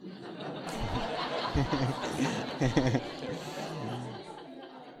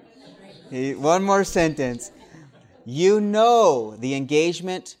 One more sentence. "You know the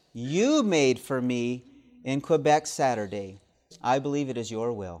engagement you made for me in Quebec Saturday. I believe it is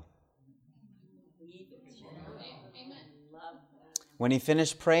your will." When he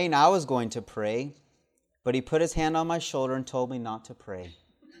finished praying, I was going to pray, but he put his hand on my shoulder and told me not to pray.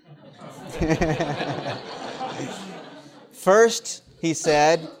 First, he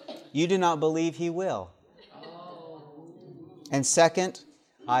said, "You do not believe he will." And second,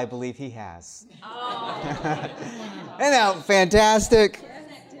 "I believe he has." Isn't that fantastic?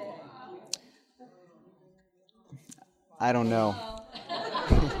 I don't know.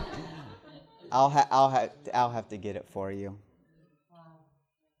 I'll have to get it for you.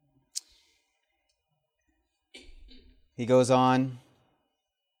 He goes on,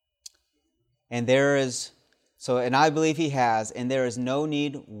 and I believe he has, and there is no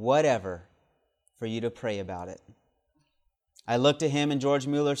need whatever for you to pray about it. I looked at him, and George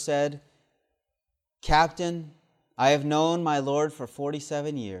Mueller said, "Captain, I have known my Lord for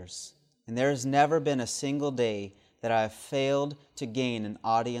 47 years, and there has never been a single day that I have failed to gain an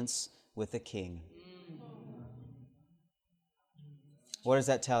audience with the King." What does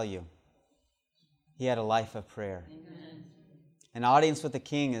that tell you? He had a life of prayer. An audience with the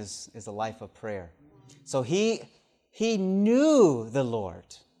King is a life of prayer. So he knew the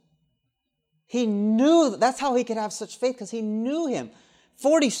Lord. He knew, that's how he could have such faith, because he knew him.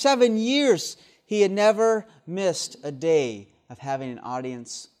 47 years, he had never missed a day of having an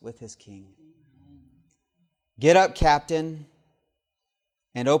audience with his King. "Get up, Captain,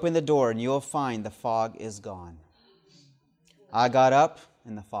 and open the door, and you'll find the fog is gone." I got up,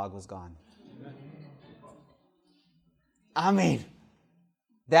 and the fog was gone. I mean,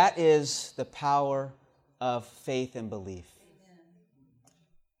 that is the power of faith and belief.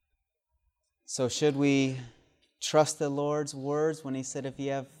 So should we trust the Lord's words when he said, if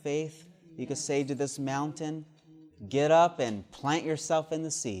you have faith, you could say to this mountain, "Get up and plant yourself in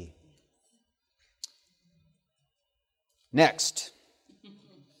the sea"? Next.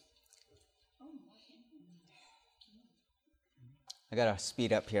 I got to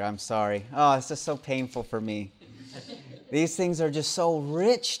speed up here. I'm sorry. Oh, it's just so painful for me. These things are just so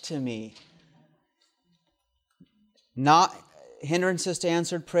rich to me. Not hindrances to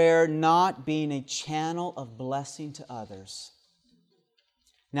answered prayer, not being a channel of blessing to others.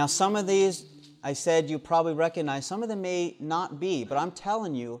 Now, some of these, I said you probably recognize, some of them may not be, but I'm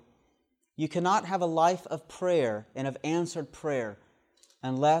telling you, you cannot have a life of prayer and of answered prayer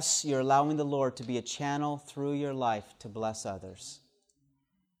unless you're allowing the Lord to be a channel through your life to bless others.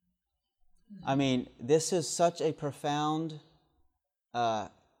 I mean, this is such a profound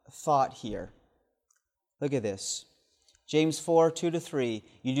thought here. Look at this. James 4, 2-3.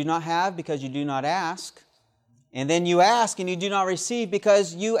 You do not have because you do not ask. And then you ask and you do not receive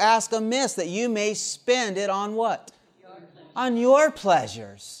because you ask amiss, that you may spend it on what? On your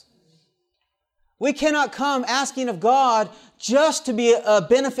pleasures. We cannot come asking of God just to be a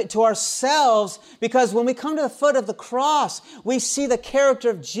benefit to ourselves, because when we come to the foot of the cross, we see the character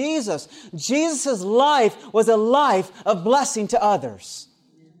of Jesus. Jesus' life was a life of blessing to others.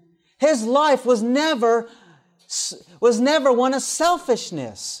 His life was never one of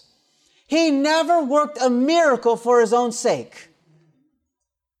selfishness. He never worked a miracle for His own sake.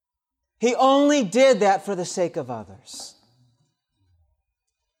 He only did that for the sake of others.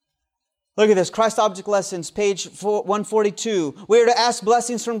 Look at this, Christ Object Lessons, page 142. We are to ask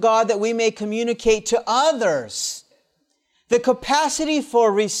blessings from God that we may communicate to others. The capacity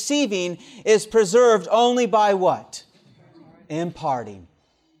for receiving is preserved only by what? Imparting.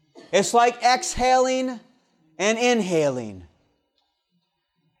 It's like exhaling and inhaling.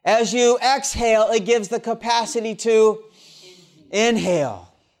 As you exhale, it gives the capacity to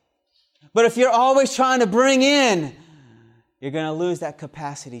inhale. But if you're always trying to bring in, you're going to lose that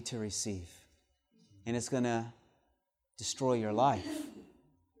capacity to receive. And it's going to destroy your life.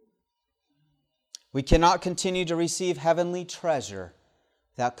 We cannot continue to receive heavenly treasure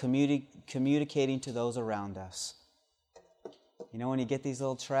without communicating to those around us. You know, when you get these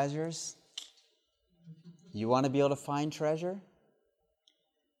little treasures, you want to be able to find treasure?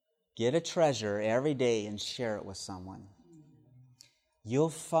 Get a treasure every day and share it with someone. You'll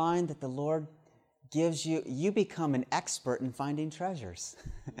find that the Lord gives you become an expert in finding treasures.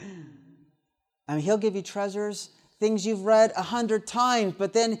 I mean, He'll give you treasures, things you've read 100 times,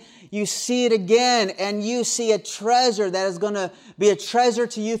 but then you see it again and you see a treasure that is going to be a treasure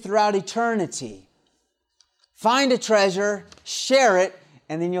to you throughout eternity. Find a treasure, share it,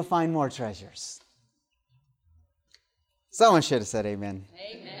 and then you'll find more treasures. Someone should have said amen.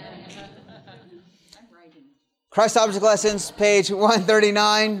 Amen. Christ Object Lessons, page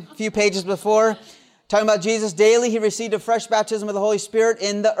 139, a few pages before. Talking about Jesus, daily He received a fresh baptism of the Holy Spirit.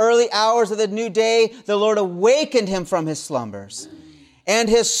 In the early hours of the new day, the Lord awakened Him from His slumbers. And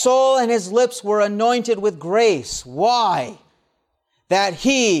His soul and His lips were anointed with grace. Why? That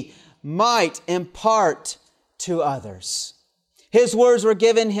He might impart to others. His words were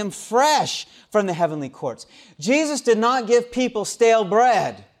given Him fresh from the heavenly courts. Jesus did not give people stale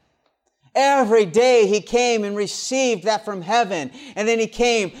bread. Every day He came and received that from heaven, and then He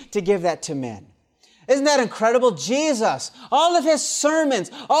came to give that to men. Isn't that incredible? Jesus, all of His sermons,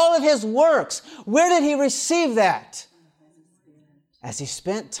 all of His works, where did He receive that? As He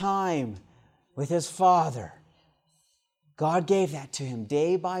spent time with His Father. God gave that to Him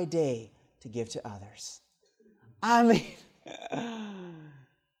day by day to give to others. I mean,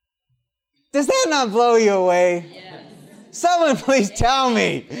 does that not blow you away? Yes. Someone please tell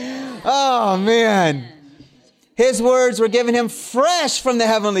me. Oh, man. His words were given Him fresh from the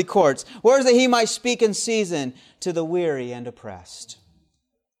heavenly courts, words that He might speak in season to the weary and oppressed.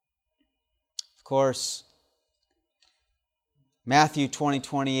 Of course, Matthew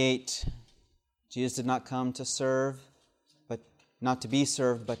 20:28, Jesus did not come to serve, but not to be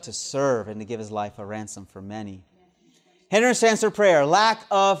served, but to serve and to give His life a ransom for many. Hindrance to answer prayer, lack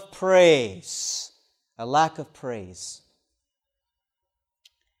of praise. A lack of praise.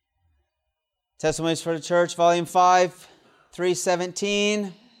 Testimonies for the Church, Volume 5,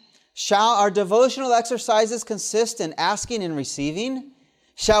 317. Shall our devotional exercises consist in asking and receiving?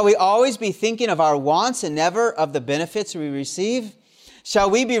 Shall we always be thinking of our wants and never of the benefits we receive?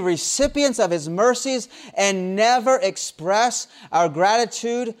 Shall we be recipients of His mercies and never express our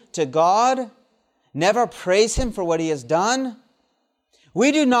gratitude to God? Never praise Him for what He has done?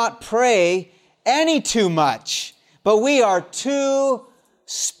 We do not pray any too much, but we are too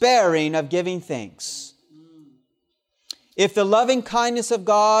sparing of giving thanks. If the loving kindness of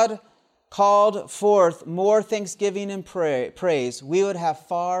God called forth more thanksgiving and praise, we would have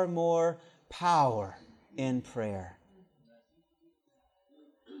far more power in prayer.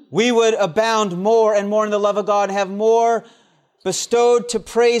 We would abound more and more in the love of God and have more bestowed to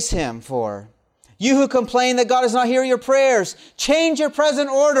praise Him for. You who complain that God does not hear your prayers, change your present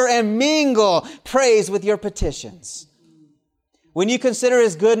order and mingle praise with your petitions. When you consider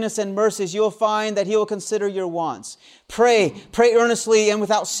His goodness and mercies, you will find that He will consider your wants. Pray earnestly and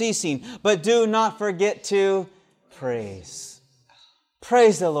without ceasing, but do not forget to praise.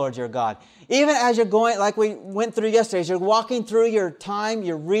 Praise the Lord your God. Even as you're going, like we went through yesterday, as you're walking through your time,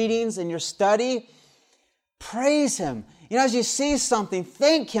 your readings and your study, praise Him. You know, as you see something,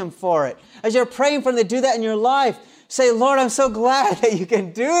 thank Him for it. As you're praying for Him to do that in your life, say, Lord, I'm so glad that you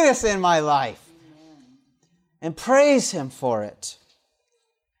can do this in my life. and praise Him for it.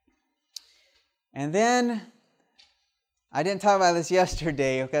 And then, I didn't talk about this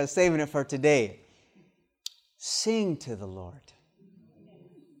yesterday, okay, I was saving it for today. Sing to the Lord.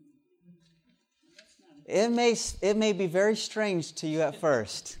 It may be very strange to you at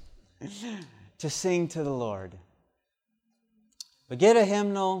first to sing to the Lord. But get a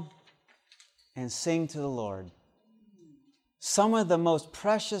hymnal and sing to the Lord. Some of the most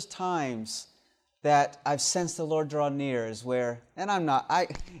precious times that I've sensed the Lord draw near is where, and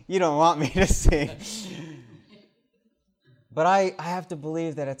you don't want me to sing, but I have to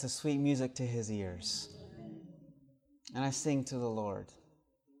believe that it's a sweet music to His ears. And I sing to the Lord.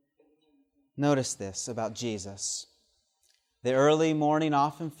 Notice this about Jesus. The early morning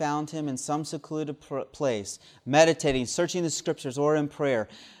often found Him in some secluded place, meditating, searching the Scriptures, or in prayer.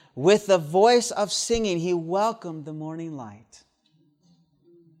 With the voice of singing, He welcomed the morning light.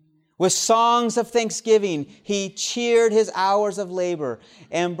 With songs of thanksgiving, He cheered His hours of labor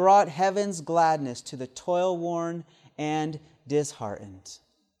and brought heaven's gladness to the toil-worn and disheartened.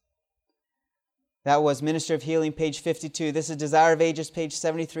 That was Ministry of Healing, page 52. This is Desire of Ages, page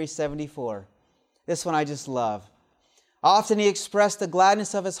 73-74. This one I just love. Often He expressed the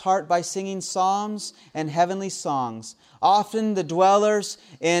gladness of His heart by singing psalms and heavenly songs. Often the dwellers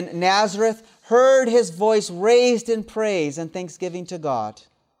in Nazareth heard His voice raised in praise and thanksgiving to God.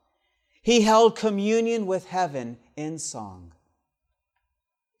 He held communion with heaven in song.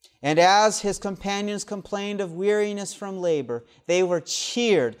 And as His companions complained of weariness from labor, they were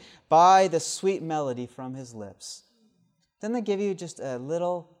cheered by the sweet melody from His lips. Doesn't that give you just a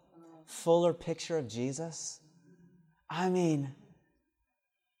little fuller picture of Jesus? I mean,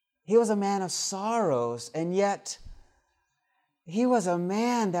 He was a man of sorrows, and yet He was a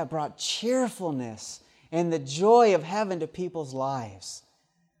man that brought cheerfulness and the joy of heaven to people's lives.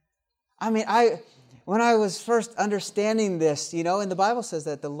 I mean, when I was first understanding this, and the Bible says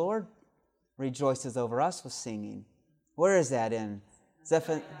that the Lord rejoices over us with singing. Where is that in?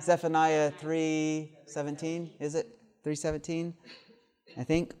 Zephaniah 3:17, is it? 3:17, I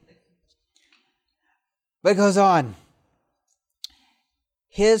think. But it goes on.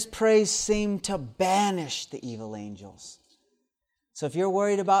 His praise seemed to banish the evil angels. So if you're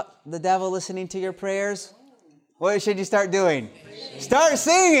worried about the devil listening to your prayers, what should you start doing? Start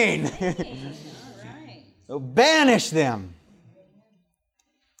singing. So banish them.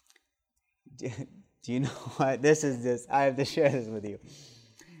 Do you know what? I have to share this with you.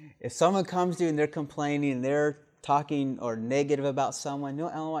 If someone comes to you and they're complaining and they're talking or negative about someone, you know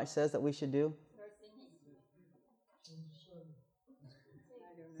what Ellen White says that we should do?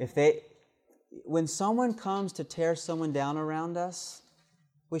 When someone comes to tear someone down around us,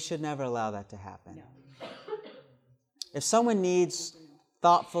 we should never allow that to happen. No. If someone needs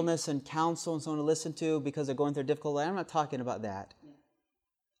thoughtfulness and counsel and someone to listen to because they're going through a difficult life, I'm not talking about that.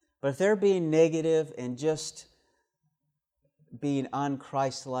 But if they're being negative and just being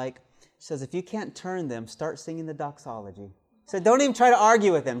un-Christ-like, it says if you can't turn them, start singing the doxology. So don't even try to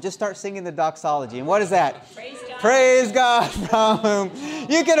argue with them. Just start singing the doxology. And what is that? Praise God. Praise God from whom.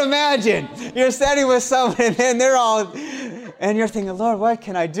 You can imagine you're standing with someone and they're all, and you're thinking, Lord, what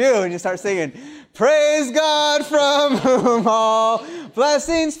can I do? And you start singing, praise God from whom all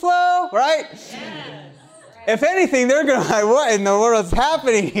blessings flow. Right? Yes. If anything, they're going to be like, what in the world is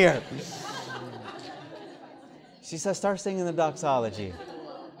happening here? She says, start singing the doxology.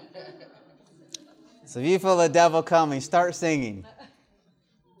 So if you feel the devil coming, start singing.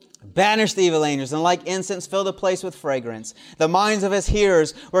 Banish the evil angels, and like incense, fill the place with fragrance. The minds of His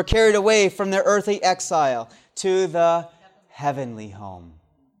hearers were carried away from their earthly exile to the heavenly home.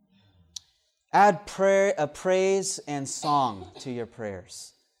 Add praise and song to your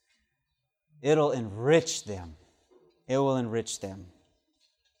prayers. It'll enrich them. It will enrich them.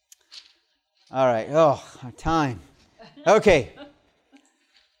 All right. Oh, our time. Okay.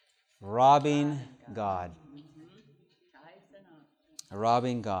 Robbing God.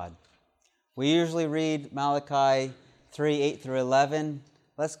 Robbing God. We usually read Malachi 3:8-11.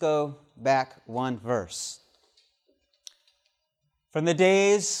 Let's go back one verse. From the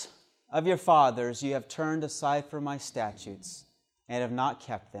days of your fathers you have turned aside from my statutes and have not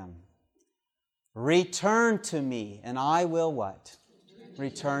kept them. Return to me, and I will what?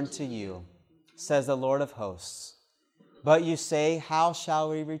 Return to you, says the Lord of hosts. But you say, how shall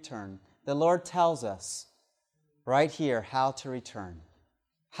we return? The Lord tells us right here how to return.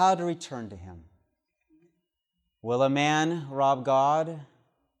 How to return to Him. Will a man rob God?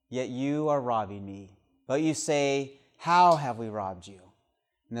 Yet you are robbing me. But you say, how have we robbed you?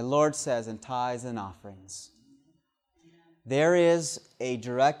 And the Lord says, in tithes and offerings. There is a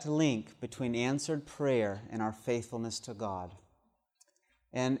direct link between answered prayer and our faithfulness to God.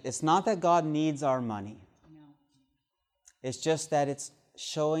 And it's not that God needs our money. No. It's just that it's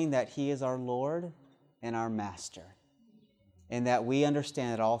showing that He is our Lord and our Master. And that we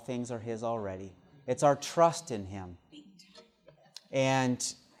understand that all things are His already. It's our trust in Him. And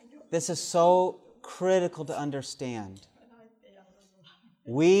this is so critical to understand.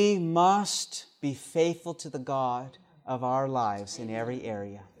 We must be faithful to the God of our lives in every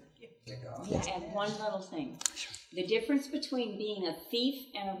area. Yeah, and one little thing. The difference between being a thief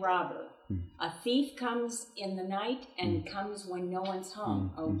and a robber. A thief comes in the night and comes when no one's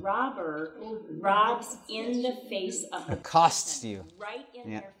home. A robber robs in the face of the accosts person, you. right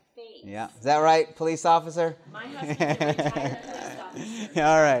in their face. Yeah. Is that right, police officer? My husband's a retired police officer.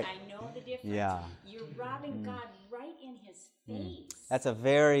 All right. I know the difference. Yeah. You're robbing God right in His face. That's a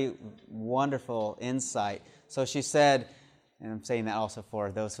very wonderful insight. So she said, and I'm saying that also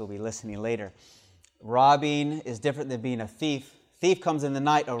for those who will be listening later, robbing is different than being a thief. Thief comes in the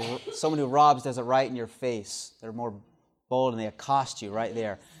night, or someone who robs does it right in your face. They're more bold and they accost you right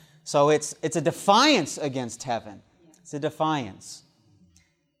there. So it's a defiance against heaven. It's a defiance.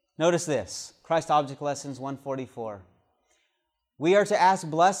 Notice this, Christ Object Lessons 144. We are to ask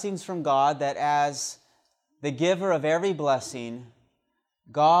blessings from God that as the giver of every blessing,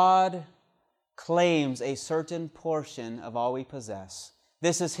 God claims a certain portion of all we possess.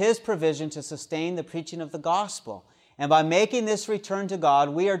 This is His provision to sustain the preaching of the gospel. And by making this return to God,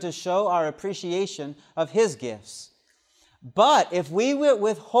 we are to show our appreciation of His gifts. But if we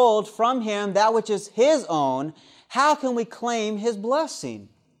withhold from Him that which is His own, how can we claim His blessing?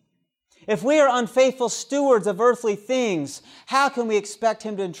 If we are unfaithful stewards of earthly things, how can we expect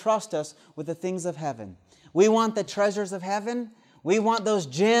Him to entrust us with the things of heaven? We want the treasures of heaven. We want those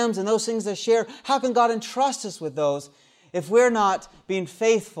gems and those things to share. How can God entrust us with those if we're not being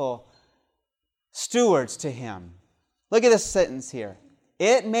faithful stewards to Him? Look at this sentence here.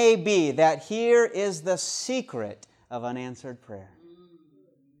 It may be that here is the secret of unanswered prayer.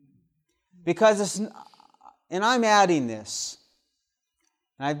 Because and I'm adding this,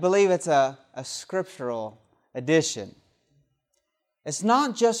 and I believe it's a scriptural addition. It's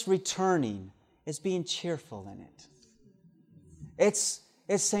not just returning, it's being cheerful in it. It's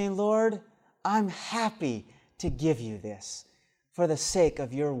saying, Lord, I'm happy to give you this for the sake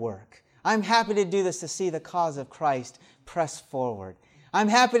of your work. I'm happy to do this to see the cause of Christ press forward. I'm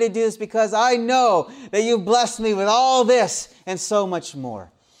happy to do this because I know that you've blessed me with all this and so much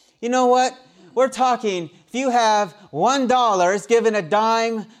more. You know what? We're talking, if you have $1, it's given a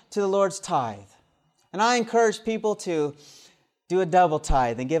dime to the Lord's tithe. And I encourage people to do a double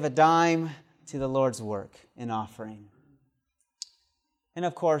tithe and give a dime to the Lord's work in offering. And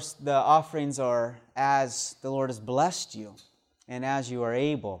of course, the offerings are as the Lord has blessed you and as you are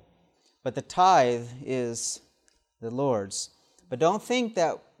able. But the tithe is the Lord's. But don't think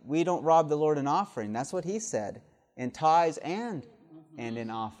that we don't rob the Lord in offering. That's what He said, in tithes and in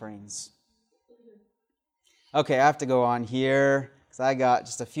offerings. Okay, I have to go on here because I got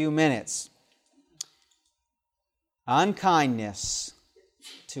just a few minutes. Unkindness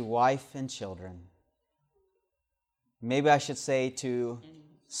to wife and children. Maybe I should say to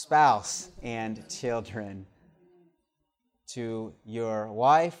spouse and children. To your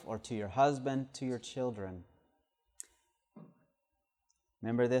wife or to your husband, to your children.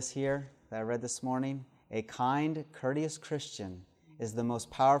 Remember this here that I read this morning? A kind, courteous Christian is the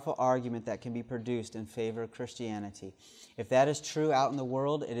most powerful argument that can be produced in favor of Christianity. If that is true out in the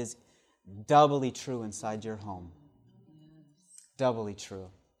world, it is doubly true inside your home. Doubly true.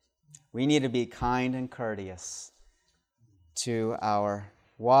 We need to be kind and courteous to our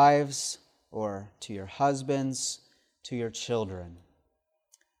wives or to your husbands, to your children.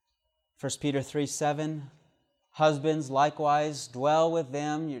 1 Peter 3:7, husbands likewise dwell with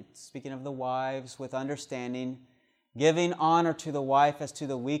them, you're speaking of the wives, with understanding, giving honor to the wife as to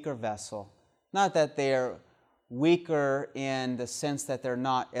the weaker vessel. Not that they're weaker in the sense that they're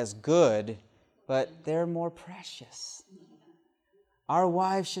not as good, but they're more precious. Our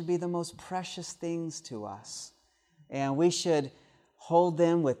wives should be the most precious things to us, and we should hold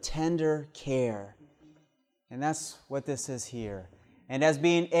them with tender care. And that's what this is here. And as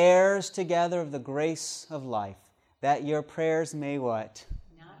being heirs together of the grace of life, that your prayers may what?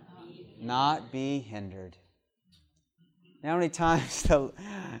 Not be hindered. How many times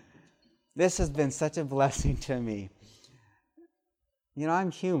this has been such a blessing to me. You know,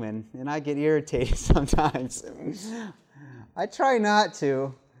 I'm human, and I get irritated sometimes. I try not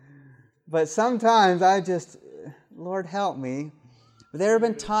to, but sometimes I just, Lord help me. There have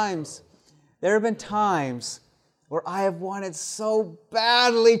been times where I have wanted so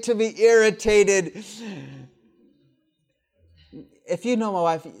badly to be irritated. If you know my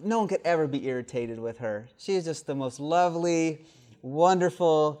wife, no one could ever be irritated with her. She is just the most lovely,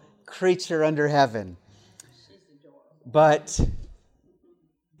 wonderful creature under heaven. She's adorable. But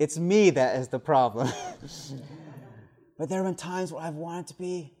it's me that is the problem. But there have been times where I've wanted to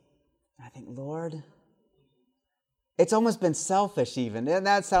be, and I think, Lord, it's almost been selfish even, and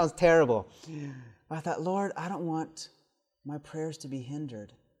that sounds terrible. But I thought, Lord, I don't want my prayers to be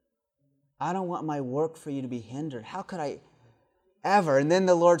hindered. I don't want my work for you to be hindered. How could I ever? And then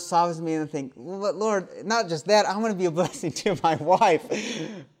the Lord softens me and I think, Lord, not just that, I want to be a blessing to my wife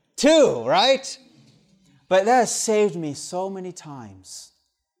too, right? But that has saved me so many times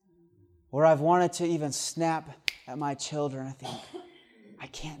where I've wanted to even snap at my children. I think, I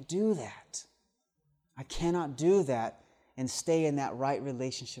can't do that. I cannot do that and stay in that right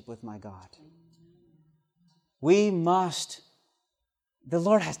relationship with my God. The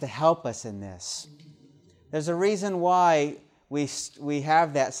Lord has to help us in this. There's a reason why we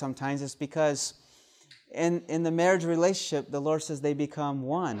have that sometimes. It's because in the marriage relationship, the Lord says they become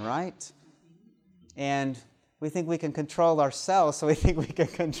one, right? And we think we can control ourselves, so we think we can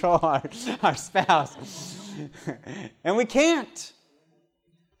control our spouse. And we can't.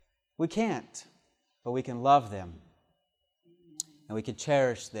 We can't. But we can love them. And we can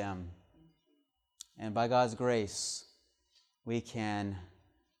cherish them. And by God's grace, we can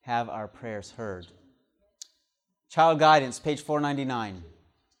have our prayers heard. Child Guidance, page 499.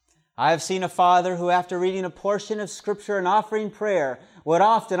 I have seen a father who, after reading a portion of Scripture and offering prayer, would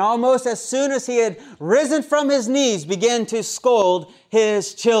often, almost as soon as he had risen from his knees, begin to scold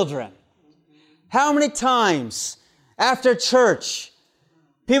his children. How many times after church,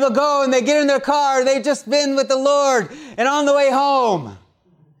 people go and they get in their car, they've just been with the Lord, and on the way home,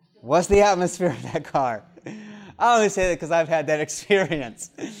 what's the atmosphere of that car? I only say that because I've had that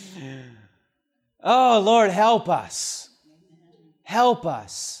experience. Oh, Lord, help us. Help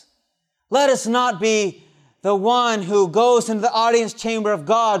us. Let us not be the one who goes into the audience chamber of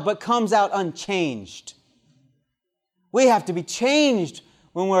God but comes out unchanged. We have to be changed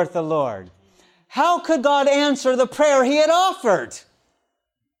when we're with the Lord. How could God answer the prayer he had offered?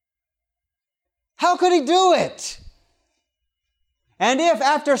 How could he do it? And if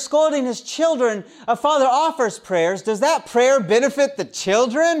after scolding his children, a father offers prayers, does that prayer benefit the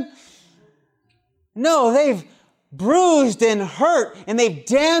children? No, they've bruised and hurt, and they've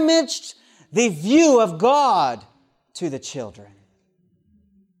damaged the view of God to the children.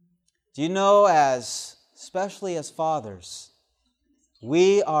 Do you know, especially as fathers,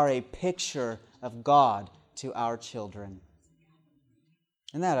 we are a picture of God to our children.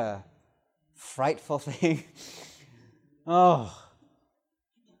 Isn't that a frightful thing? Oh,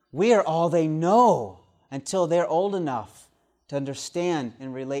 we are all they know until they're old enough to understand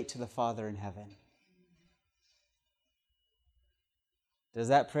and relate to the Father in heaven. Does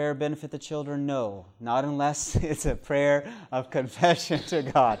that prayer benefit the children? No, not unless it's a prayer of confession to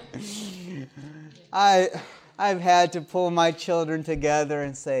God. I've had to pull my children together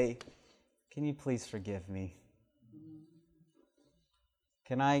and say, can you please forgive me?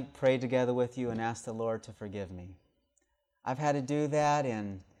 Can I pray together with you and ask the Lord to forgive me? I've had to do that,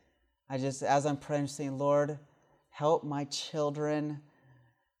 and as I'm praying, saying, Lord, help my children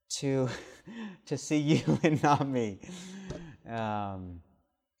to see you and not me.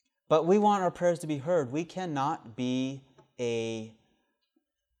 But we want our prayers to be heard. We cannot be a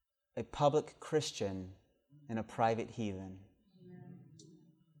public Christian and a private heathen.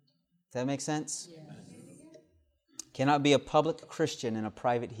 Does that make sense? Yes. Cannot be a public Christian and a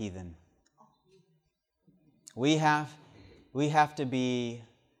private heathen. We have to be,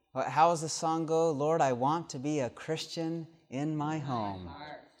 how does the song go? Lord, I want to be a Christian in my home.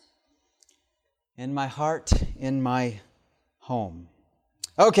 In my heart, in my home.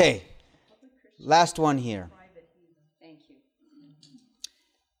 Okay, last one here. Thank you.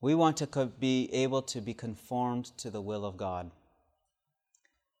 We want to be able to be conformed to the will of God.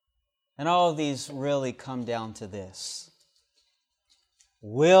 And all of these really come down to this.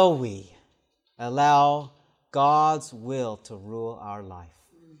 Will we allow God's will to rule our life?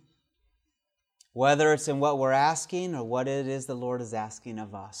 Whether it's in what we're asking or what it is the Lord is asking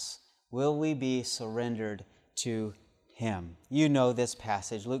of us, will we be surrendered to Him? You know this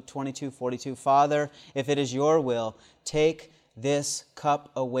passage, Luke 22:42. Father, if it is your will, take this cup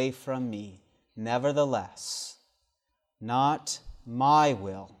away from me. Nevertheless, not my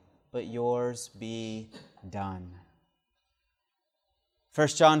will, but yours be done.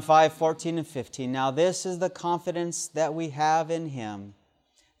 1 John 5:14 and 15. Now this is the confidence that we have in Him,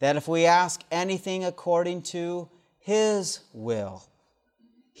 that if we ask anything according to His will.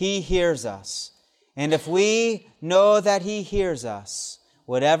 He hears us. And if we know that He hears us,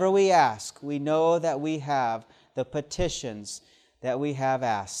 whatever we ask, we know that we have the petitions that we have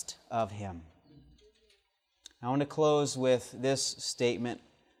asked of Him. I want to close with this statement.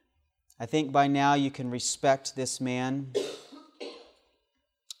 I think by now you can respect this man.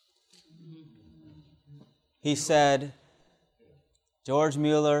 He said, George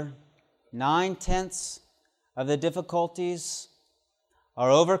Mueller, 9/10 of the difficulties are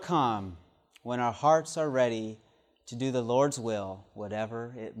overcome when our hearts are ready to do the Lord's will,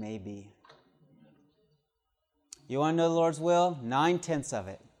 whatever it may be. You want to know the Lord's will? 9/10 of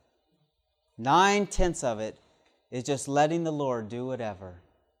it. 9/10 of it is just letting the Lord do whatever.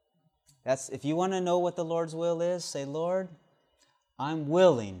 That's, if you want to know what the Lord's will is, say, Lord, I'm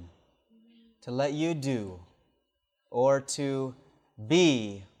willing to let you do or to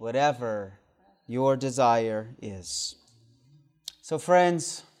be whatever your desire is. So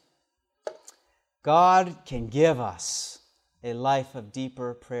friends, God can give us a life of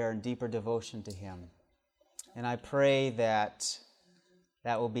deeper prayer and deeper devotion to Him. And I pray that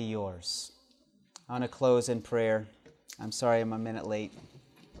that will be yours. I want to close in prayer. I'm sorry I'm a minute late.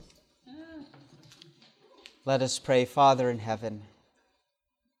 Let us pray. Father in heaven,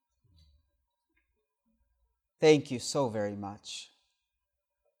 thank you so very much.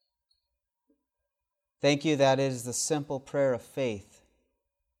 Thank you that it is the simple prayer of faith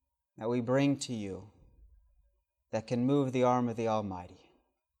that we bring to you that can move the arm of the Almighty.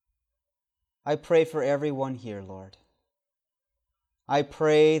 I pray for everyone here, Lord. I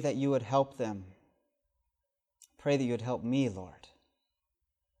pray that you would help them. Pray that you would help me, Lord.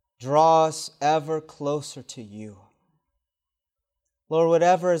 Draw us ever closer to you. Lord,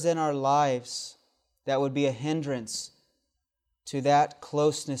 whatever is in our lives that would be a hindrance to that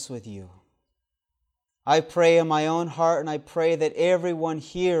closeness with you, I pray in my own heart, and I pray that everyone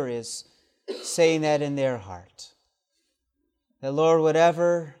here is saying that in their heart. That, Lord,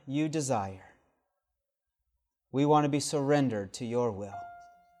 whatever you desire, we want to be surrendered to your will.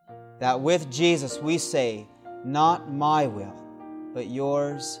 That with Jesus we say, not my will, but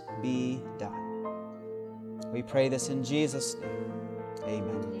yours be done. We pray this in Jesus' name.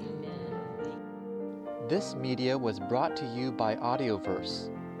 Amen. This media was brought to you by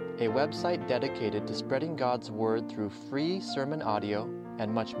Audioverse, a website dedicated to spreading God's Word through free sermon audio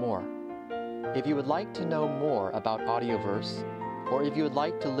and much more. If you would like to know more about Audioverse, or if you would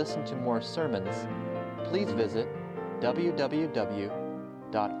like to listen to more sermons, please visit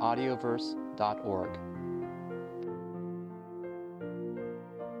www.audioverse.org.